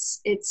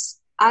 It's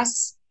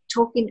us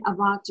talking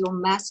about your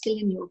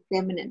masculine, your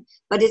feminine,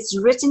 but it's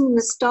written in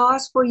the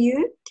stars for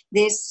you.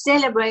 There's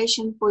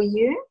celebration for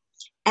you.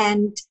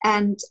 And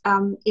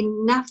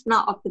enough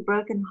now of the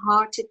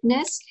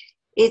brokenheartedness.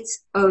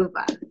 It's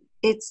over.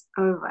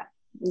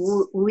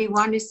 We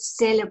want to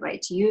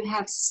celebrate. You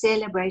have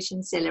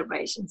celebration.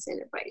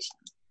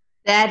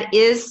 That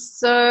is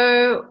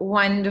so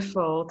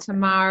wonderful,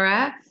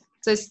 Tamara.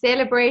 So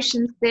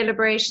celebration,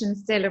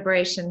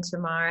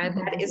 Tamara.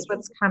 That is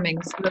what's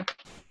coming. So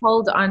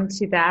hold on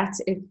to that.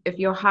 If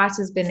your heart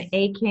has been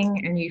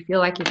aching and you feel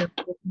like you've been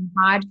working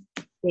hard,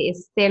 there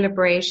is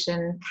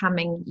celebration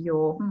coming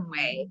your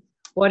way.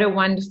 What a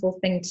wonderful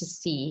thing to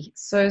see.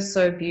 So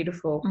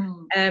beautiful.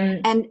 And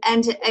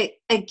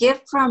a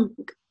gift from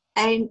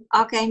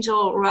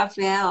Archangel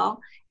Raphael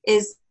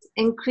is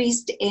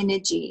increased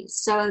energy.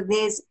 So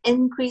there's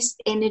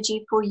increased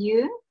energy for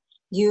you.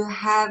 You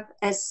have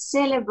a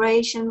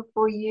celebration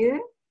for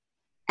you,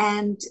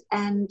 and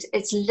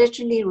it's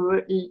literally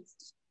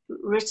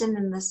written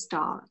in the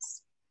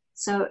stars.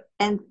 So,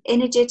 and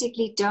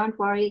energetically, don't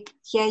worry.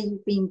 Here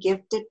you've been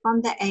gifted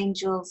from the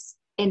angels'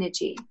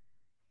 energy.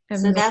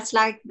 So that's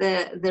like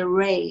the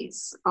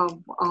rays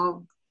of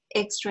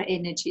extra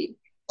energy.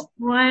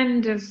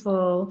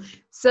 Wonderful.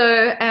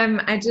 So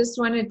I just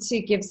wanted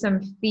to give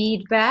some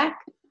feedback.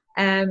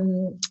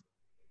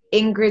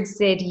 Ingrid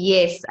said,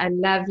 yes, I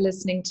love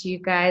listening to you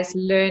guys,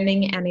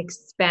 learning and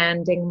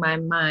expanding my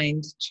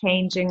mind,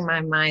 changing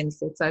my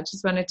mindset. So I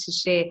just wanted to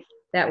share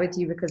that with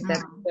you because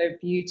that's so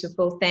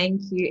beautiful.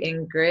 Thank you,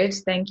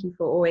 Ingrid. Thank you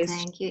for always.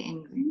 Thank you,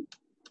 Ingrid.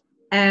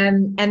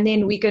 And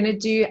then we're going to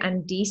do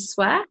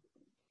Andiswa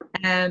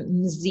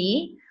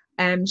Mzi.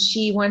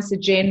 She wants a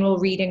general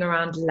reading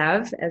around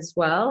love as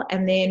well.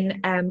 And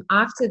then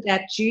after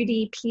that,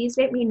 Judy, please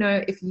let me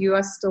know if you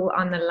are still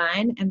on the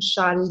line. And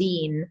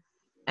Charlene,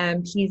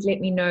 please let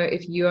me know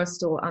if you are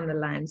still on the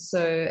line.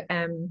 So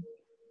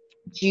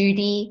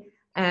Judy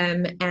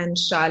and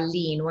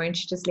Charlene, won't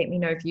you just let me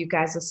know if you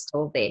guys are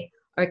still there?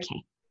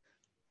 Okay.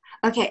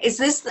 Okay, is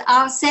this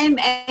our same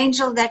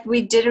angel that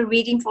we did a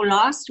reading for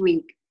last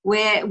week,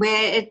 where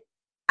it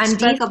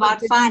spoke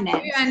about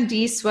finance?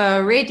 Andiswa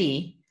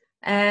already.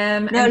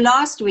 No,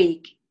 last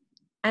week.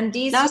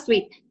 Last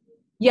week.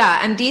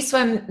 Yeah,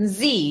 Andiswa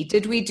Mzi.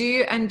 Did we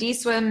do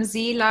Andiswa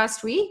Mzi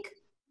last week?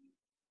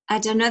 I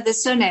don't know the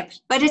surname,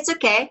 but it's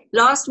okay.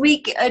 Last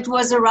week it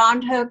was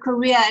around her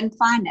career and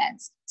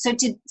finance. So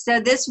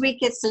this week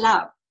it's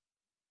love.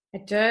 I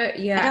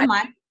don't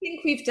mind. I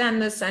think we've done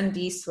this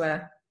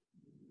Andiswa.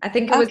 I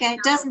think it was okay.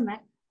 Doesn't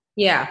matter.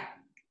 Yeah.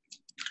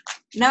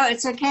 No,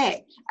 it's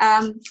okay.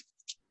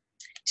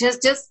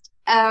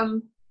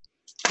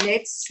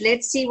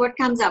 Let's see what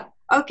comes up.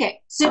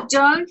 Okay, so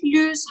don't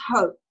lose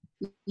hope.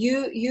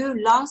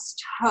 You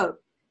lost hope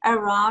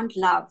around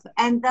love,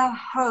 and the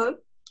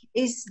hope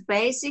is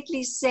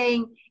basically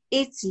saying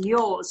it's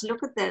yours.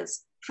 Look at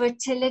this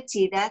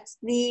fertility. That's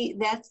the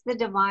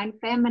divine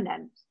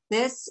feminine.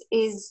 This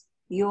is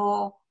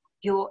your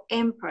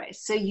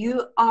empress. So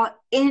you are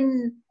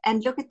in,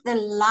 and look at the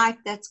light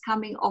that's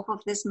coming off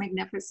of this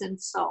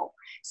magnificent soul.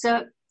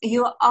 So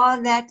you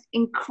are that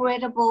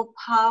incredible,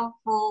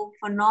 powerful,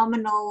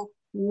 phenomenal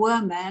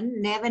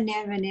woman. Never,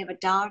 never, never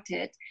doubt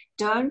it.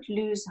 Don't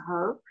lose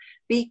hope,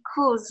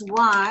 because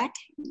why?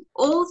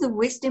 All the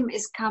wisdom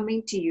is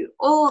coming to you.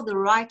 All the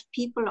right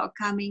people are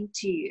coming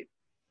to you.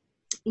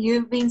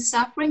 You've been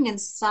suffering in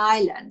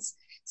silence.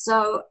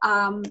 So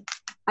I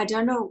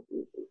don't know,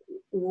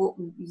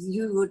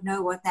 you would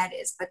know what that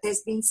is, but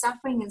there's been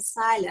suffering in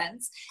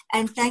silence.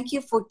 And thank you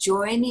for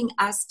joining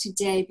us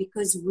today,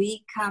 because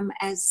we come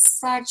as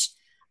such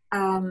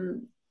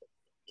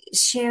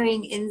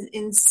sharing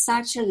in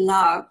such a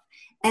love,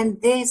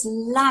 and there's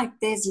light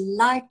there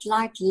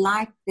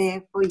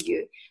for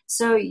you.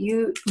 So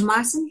you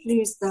mustn't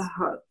lose the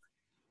hope.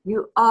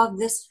 You are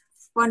this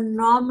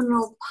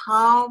phenomenal,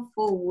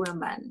 powerful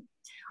woman.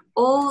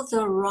 All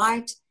the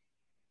right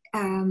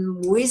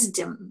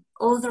wisdom,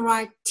 all the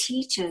right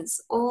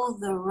teachers, all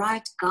the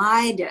right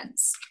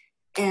guidance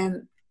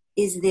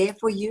is there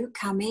for you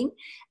coming,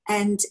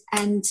 and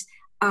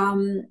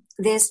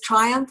there's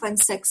triumph and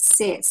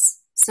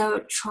success.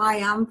 So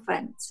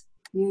triumphant,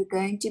 you're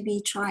going to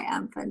be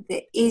triumphant.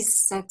 There is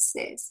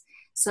success.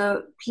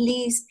 So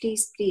please,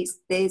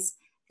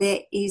 there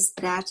is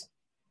that.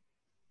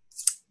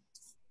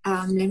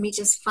 Let me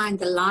just find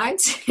the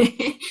light.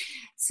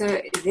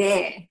 So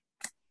there.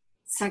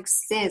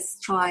 Success,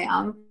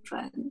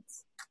 triumphant.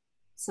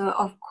 So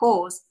of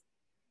course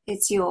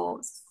it's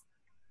yours.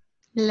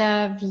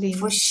 Lovely.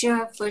 For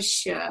sure.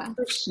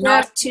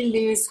 Not to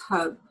lose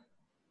hope.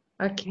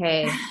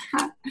 Okay.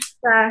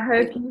 So I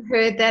hope you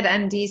heard that,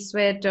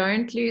 Andiswa.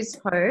 Don't lose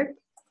hope.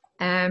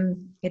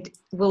 It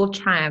will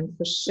triumph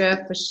for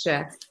sure.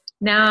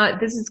 Now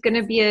this is going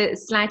to be a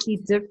slightly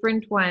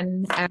different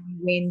one,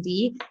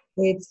 Wendy.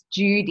 It's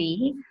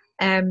Judy.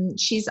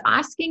 She's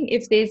asking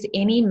if there's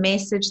any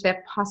message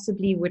that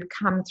possibly would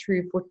come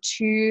through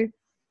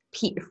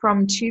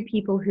from two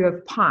people who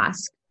have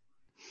passed.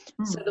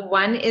 So the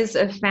one is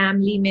a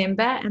family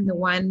member and the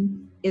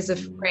one is a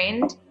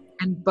friend,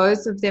 and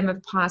both of them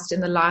have passed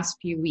in the last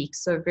few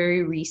weeks, so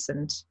very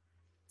recent.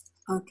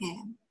 Okay.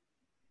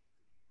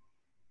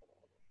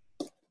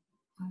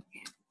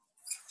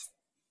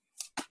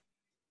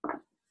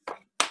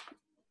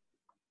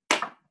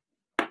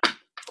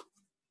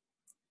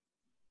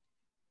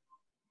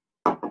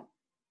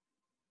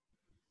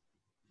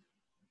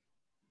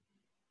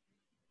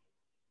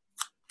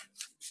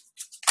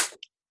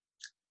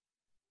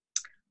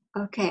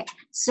 Okay,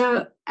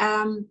 so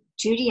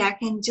Judy, I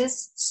can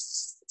just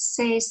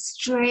say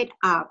straight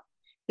up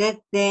that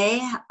they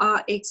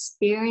are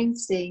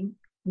experiencing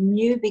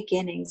new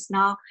beginnings.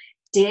 Now,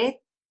 death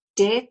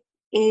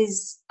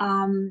is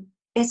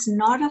it's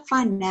not a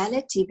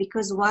finality,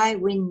 because why?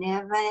 We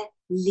never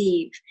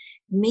leave.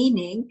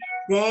 Meaning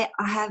they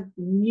have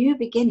new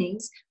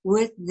beginnings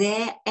with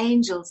their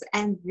angels,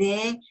 and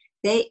they're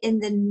in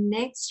the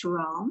next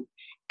realm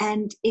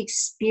and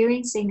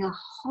experiencing a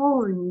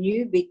whole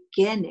new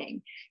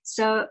beginning.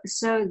 So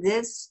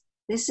this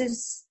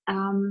is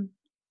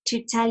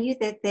to tell you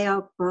that they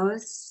are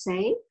both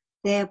safe,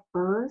 they're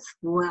both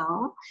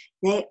well,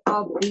 they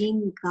are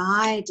being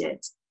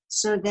guided.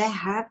 So they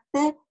have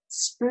the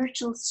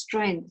spiritual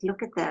strength.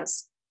 Look at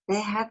this.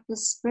 They have the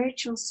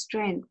spiritual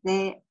strength.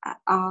 They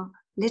are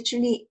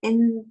literally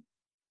with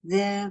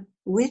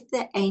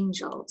the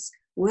angels,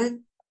 with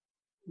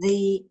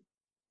the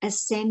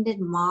ascended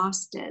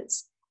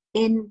masters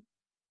in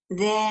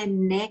their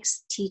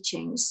next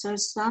teaching. So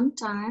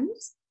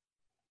sometimes,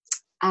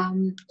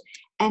 and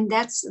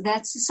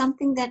that's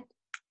something that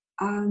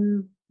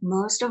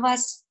most of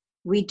us,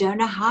 we don't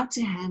know how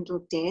to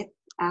handle death,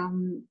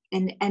 and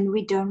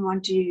we don't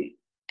want to,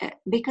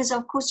 because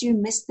of course you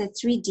miss the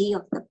 3D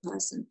of the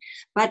person.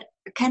 But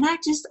can I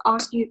just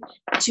ask you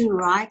to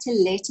write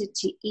a letter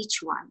to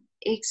each one?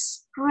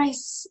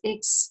 Express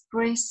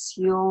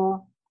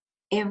your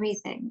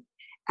everything,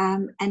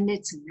 and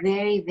it's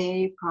very,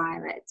 very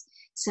private.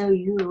 So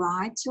you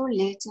write your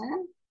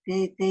letter.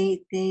 They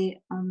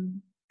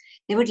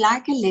would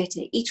like a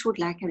letter. Each would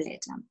like a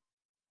letter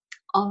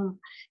of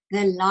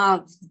the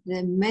love,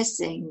 the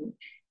missing,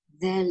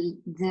 the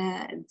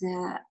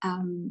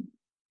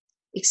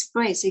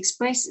express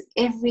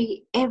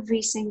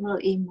every single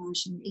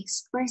emotion,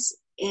 express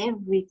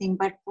everything,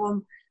 but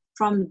from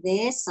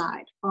their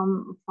side,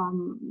 from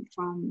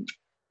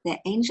the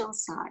angel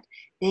side,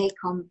 they're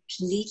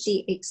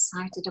completely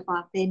excited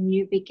about their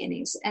new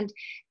beginnings, and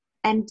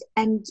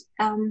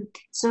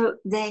so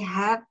they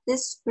have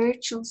this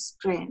spiritual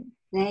strength.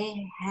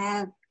 They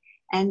have,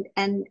 and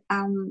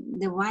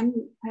the one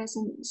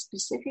person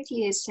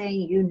specifically is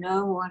saying, you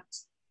know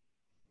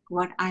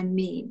what I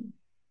mean,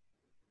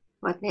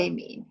 what they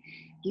mean.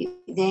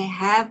 They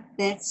have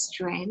that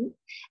strength,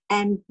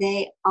 and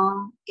they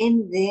are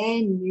in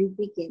their new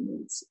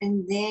beginnings,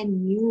 in their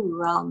new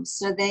realms.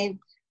 So they've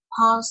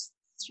passed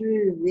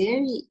through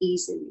very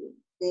easily.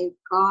 They've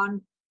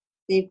gone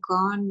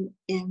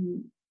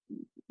in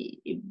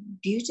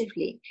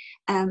beautifully,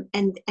 and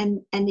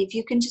if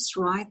you can just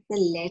write the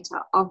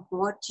letter of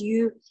what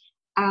you,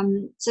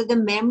 so the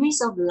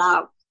memories of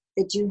love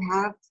that you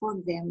have for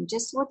them,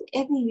 just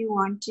whatever you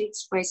want to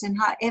express, and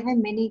however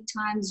many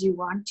times you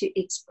want to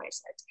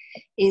express it,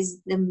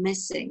 is the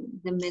missing,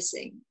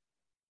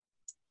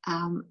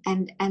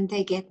 and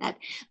they get that,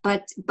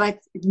 but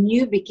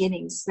new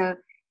beginnings. So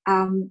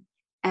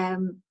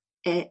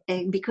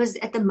because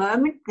at the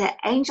moment the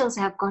angels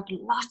have got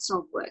lots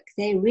of work,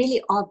 they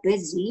really are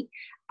busy,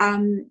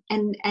 and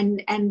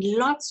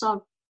lots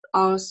of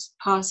us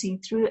passing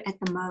through at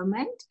the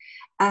moment,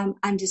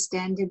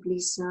 understandably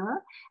so,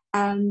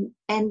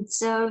 and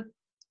so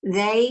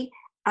they,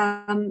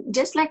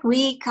 just like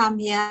we come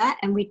here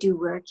and we do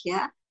work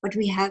here, but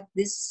we have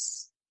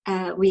this,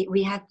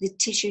 we have the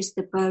tissues,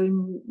 the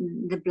bone,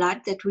 the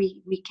blood that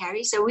we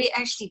carry, so we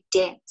actually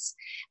dense.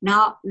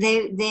 Now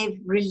they've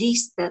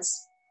released this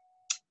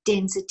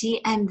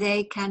density, and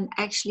they can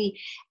actually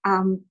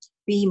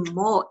be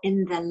more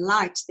in the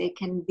light. They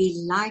can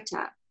be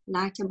lighter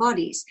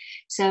bodies.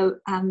 So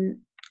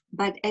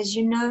but as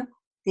you know,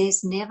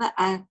 there's never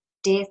a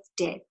death.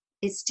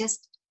 It's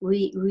just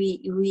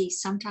we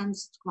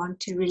sometimes want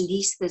to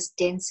release this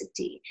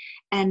density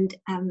and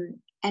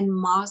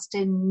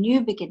master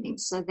new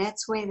beginnings. So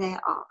that's where they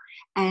are.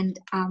 And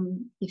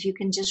if you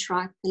can just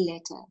write the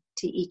letter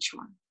to each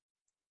one.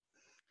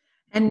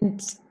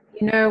 And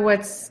you know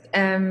what's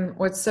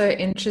so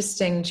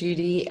interesting,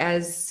 Judy,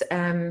 as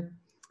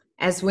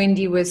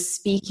Wendy was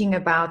speaking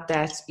about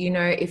that, you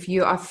know, if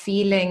you are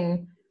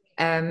feeling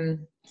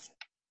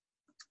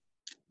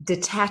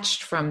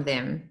detached from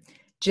them,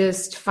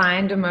 just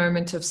find a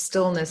moment of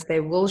stillness.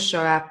 They will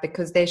show up,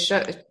 because they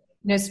show, you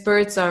know,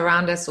 spirits are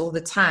around us all the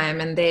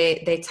time, and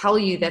they tell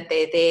you that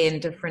they're there in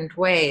different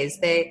ways.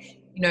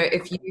 You know,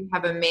 if you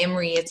have a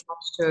memory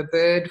attached to a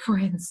bird, for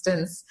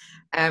instance,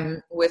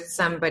 with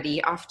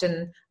somebody,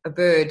 often a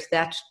bird,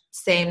 that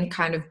same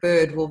kind of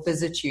bird will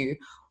visit you.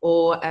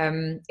 Or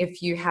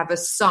if you have a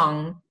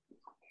song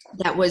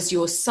that was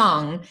your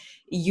song,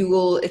 you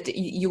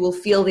will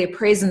feel their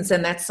presence,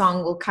 and that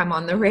song will come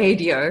on the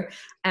radio.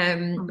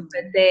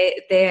 But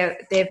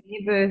they've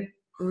never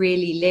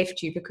really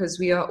left you, because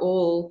we are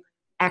all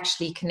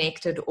actually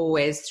connected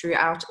always,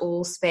 throughout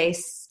all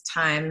space,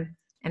 time,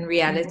 and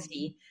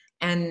reality.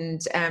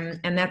 And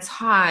that's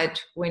hard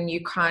when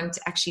you can't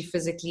actually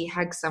physically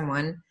hug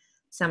someone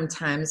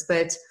sometimes.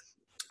 But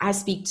I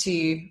speak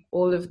to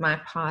all of my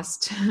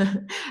past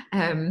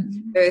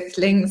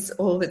earthlings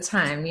all the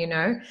time, you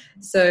know,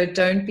 so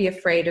don't be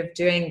afraid of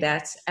doing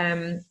that.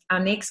 Our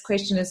next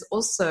question is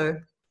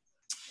also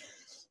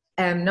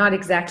not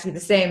exactly the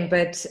same,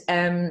 but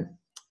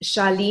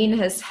Charlene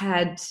has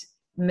had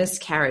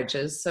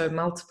miscarriages, so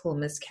multiple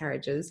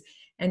miscarriages,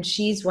 and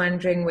she's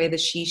wondering whether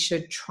she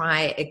should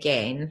try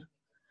again,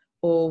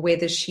 or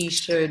whether she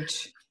should.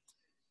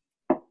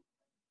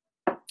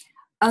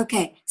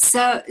 Okay,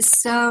 so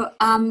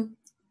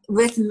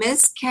with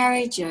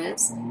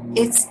miscarriages,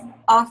 it's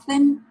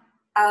often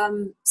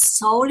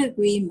soul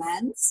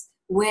agreements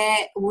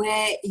where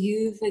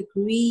you've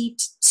agreed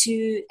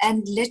to,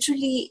 and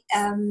literally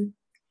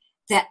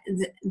that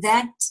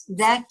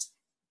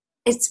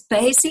it's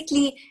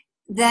basically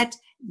that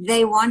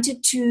they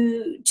wanted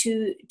to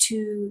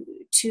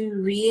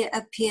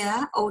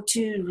reappear or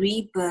to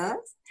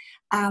rebirth,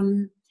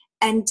 and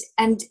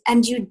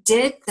you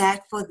did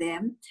that for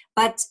them,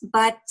 but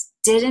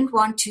didn't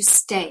want to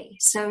stay.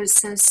 So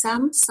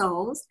some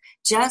souls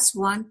just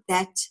want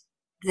that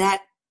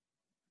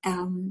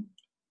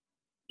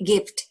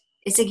gift.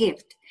 It's a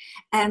gift.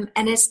 And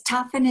as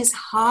tough and as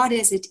hard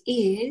as it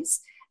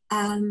is,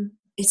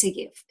 it's a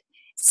gift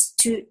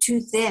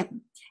to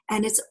them.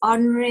 And it's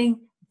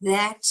honoring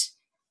that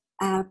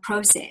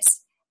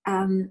process.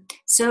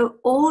 So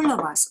all of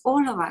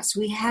us,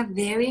 we have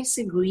various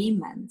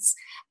agreements.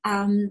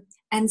 And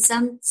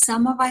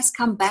some of us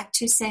come back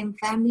to same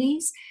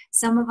families.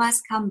 Some of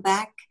us come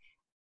back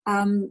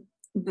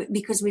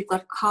because we've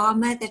got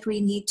karma that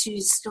we need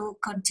to still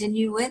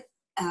continue with.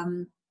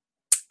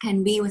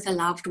 And be with a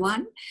loved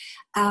one,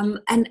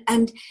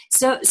 and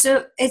so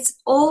it's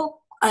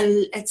all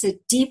it's a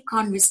deep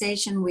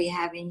conversation we're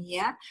having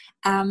here,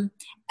 and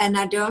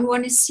I don't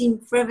want to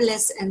seem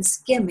frivolous and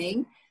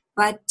skimming,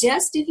 but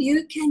just if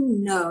you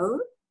can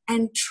know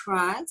and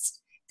trust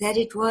that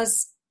it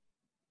was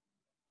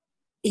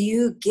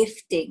you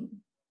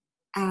gifting,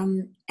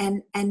 and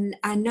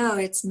I know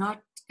it's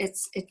not.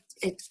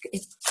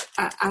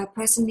 I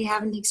personally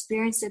haven't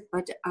experienced it,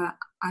 but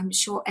I'm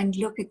sure. And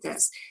look at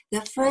this.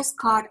 The first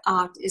card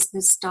out is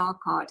the star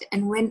card.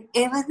 And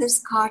whenever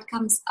this card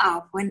comes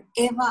up,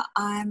 whenever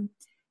I'm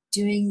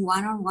doing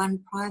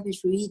one-on-one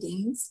private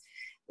readings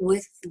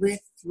with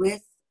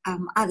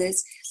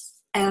others,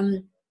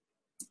 and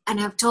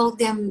I've told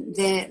them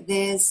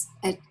there's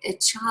a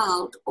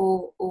child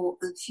or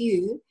a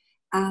few,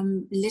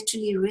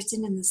 literally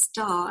written in the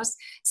stars.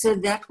 So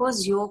that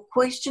was your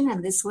question,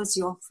 and this was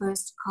your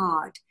first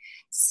card.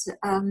 So,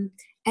 and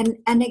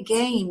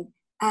again,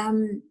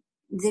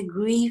 the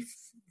grief,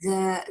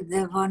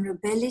 the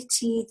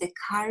vulnerability, the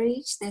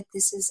courage that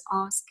this is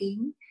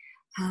asking,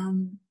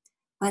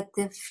 but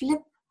the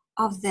flip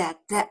of that,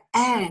 the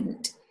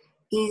and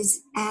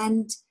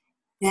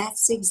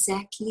that's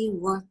exactly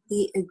what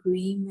the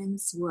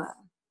agreements were.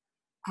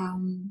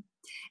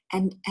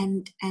 And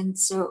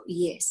so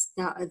yes,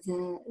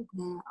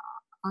 the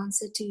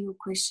answer to your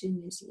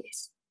question is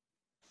yes.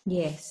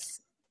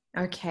 Yes.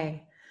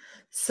 Okay.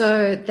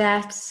 So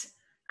that,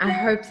 I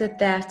hope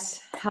that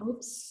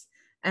helps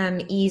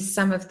ease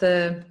some of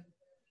the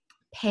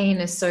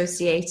pain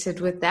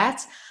associated with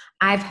that.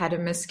 I've had a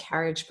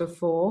miscarriage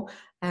before,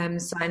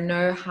 so I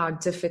know how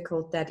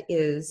difficult that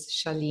is,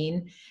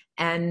 Charlene.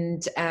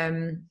 And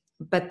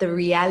but the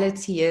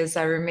reality is,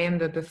 I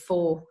remember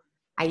before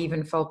I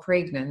even fell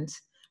pregnant,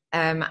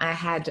 I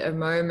had a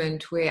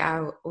moment where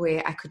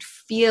I could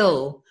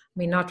feel, I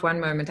mean, not one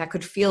moment, I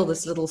could feel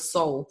this little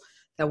soul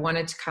that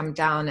wanted to come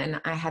down. And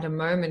I had a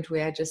moment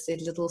where I just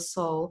said, little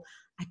soul,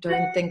 I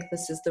don't think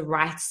this is the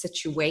right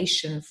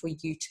situation for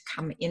you to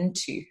come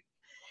into.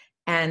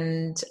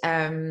 And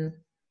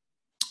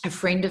a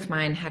friend of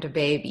mine had a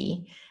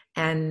baby,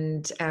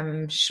 and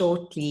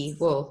shortly,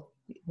 well,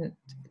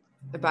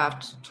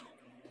 about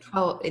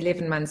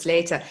 11 months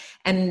later,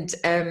 and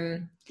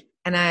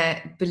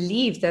I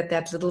believe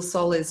that little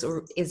soul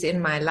is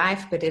in my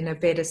life, but in a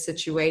better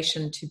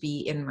situation to be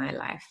in my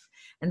life.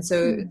 And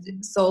so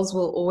souls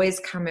will always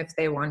come if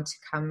they want to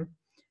come.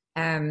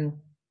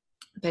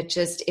 But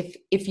just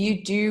if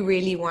you do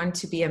really want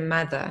to be a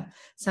mother,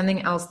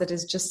 something else that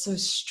is just so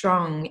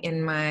strong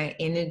in my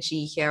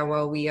energy here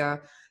while we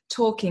are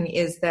talking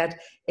is that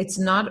it's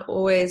not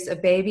always, a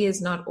baby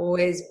is not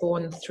always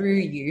born through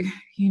you.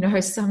 You know,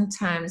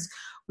 sometimes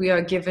we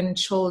are given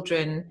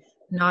children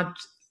not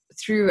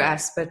through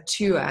us, but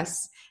to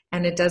us.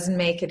 And it doesn't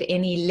make it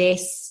any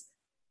less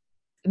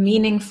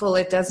meaningful.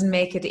 It doesn't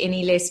make it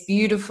any less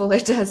beautiful.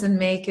 It doesn't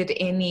make it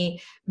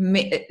any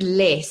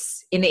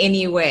less in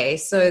any way.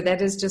 So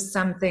that is just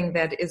something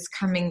that is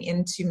coming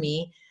into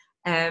me.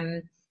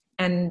 And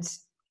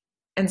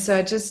so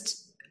I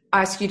just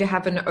ask you to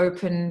have an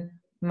open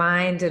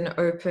mind and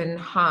open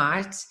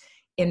heart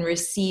in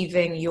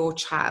receiving your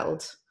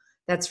child.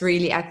 That's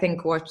really, I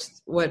think, what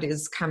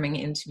is coming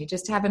into me.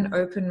 Just have an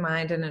open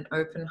mind and an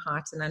open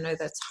heart. And I know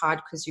that's hard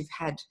because you've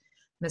had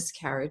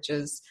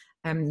miscarriages.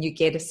 You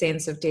get a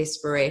sense of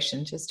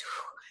desperation. Just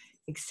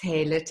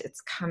exhale it. It's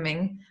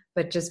coming.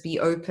 But just be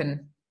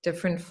open.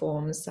 Different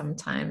forms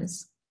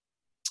sometimes.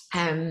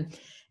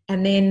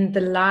 And then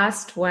the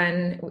last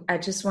one, I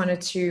just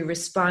wanted to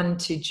respond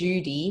to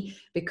Judy,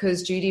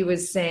 because Judy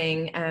was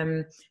saying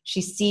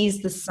she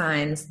sees the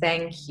signs.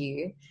 Thank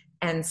you.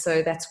 And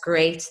so that's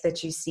great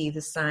that you see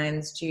the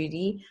signs,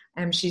 Judy.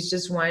 She's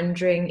just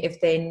wondering if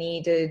they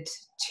needed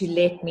to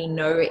let me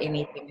know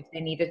anything, if they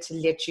needed to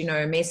let you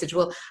know a message.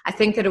 Well, I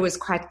think that it was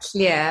quite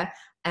clear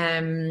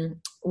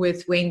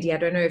with Wendy. I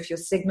don't know if your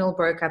signal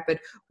broke up, but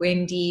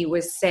Wendy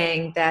was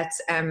saying that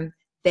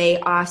they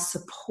are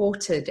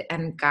supported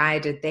and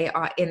guided. They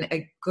are in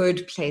a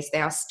good place.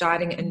 They are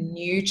starting a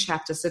new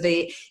chapter. So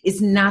there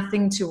is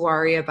nothing to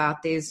worry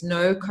about. There's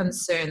no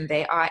concern.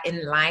 They are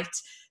in light.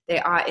 They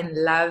are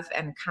in love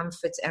and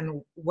comfort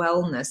and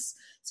wellness.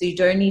 So you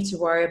don't need to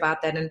worry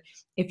about that. And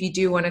if you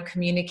do want to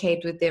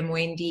communicate with them,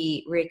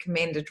 Wendy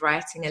recommended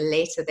writing a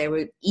letter. They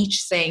were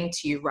each saying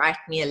to you, write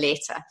me a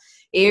letter.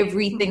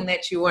 Everything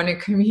that you want to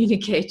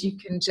communicate, you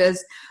can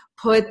just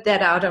put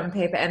that out on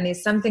paper. And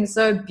there's something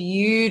so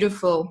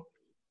beautiful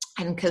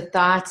and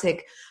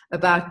cathartic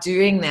about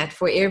doing that.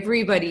 For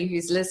everybody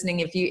who's listening,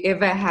 if you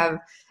ever have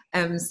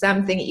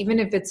something, even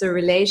if it's a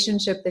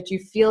relationship that you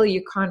feel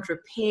you can't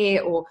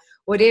repair or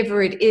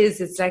whatever it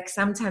is, it's like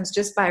sometimes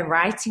just by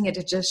writing it,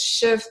 it just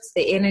shifts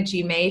the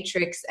energy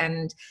matrix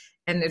and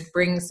it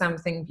brings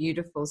something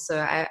beautiful. So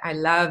I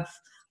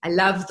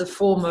love the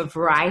form of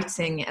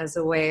writing as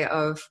a way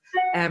of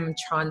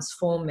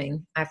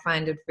transforming. I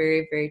find it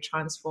very, very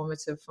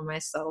transformative for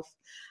myself.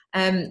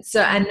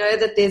 So I know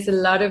that there's a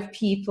lot of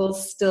people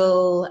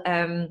still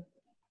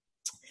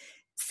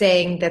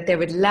saying that they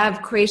would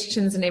love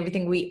questions and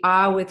everything. We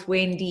are with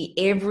Wendy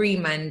every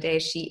Monday.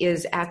 She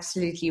is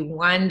absolutely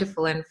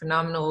wonderful and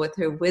phenomenal with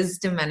her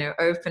wisdom and her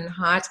open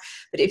heart.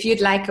 But if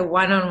you'd like a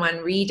one-on-one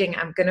reading,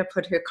 I'm going to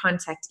put her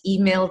contact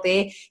email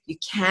there. You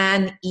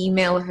can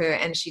email her,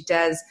 and she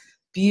does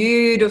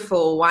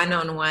beautiful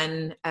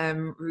one-on-one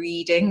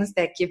readings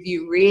that give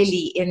you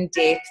really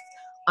in-depth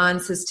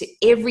answers to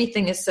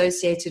everything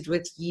associated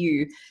with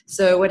you.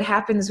 So what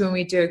happens when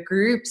we do a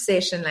group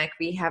session like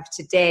we have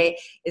today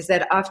is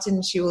that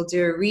often she will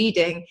do a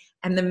reading,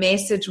 and the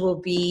message will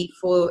be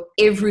for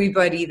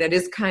everybody that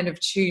is kind of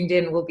tuned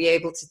in, will be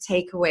able to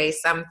take away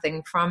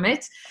something from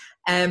it.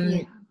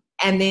 And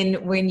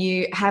then when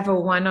you have a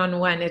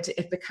one-on-one,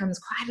 it becomes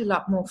quite a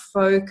lot more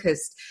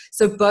focused.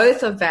 So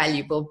both are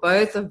valuable.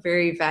 Both are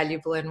very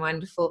valuable and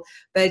wonderful.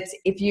 But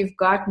if you've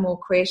got more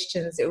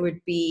questions, it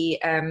would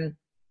be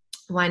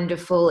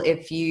wonderful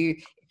if you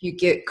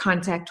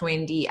contact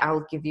Wendy.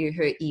 I'll give you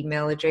her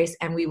email address,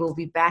 and we will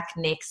be back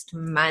next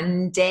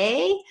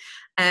Monday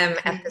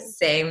at the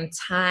same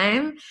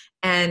time.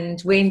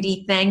 And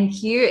Wendy,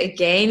 thank you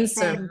again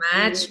so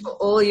much for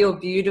all your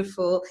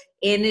beautiful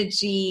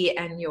energy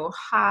and your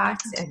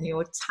heart and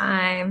your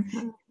time.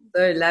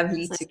 So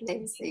lovely to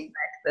see you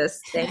like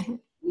this.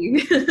 Thank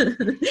you.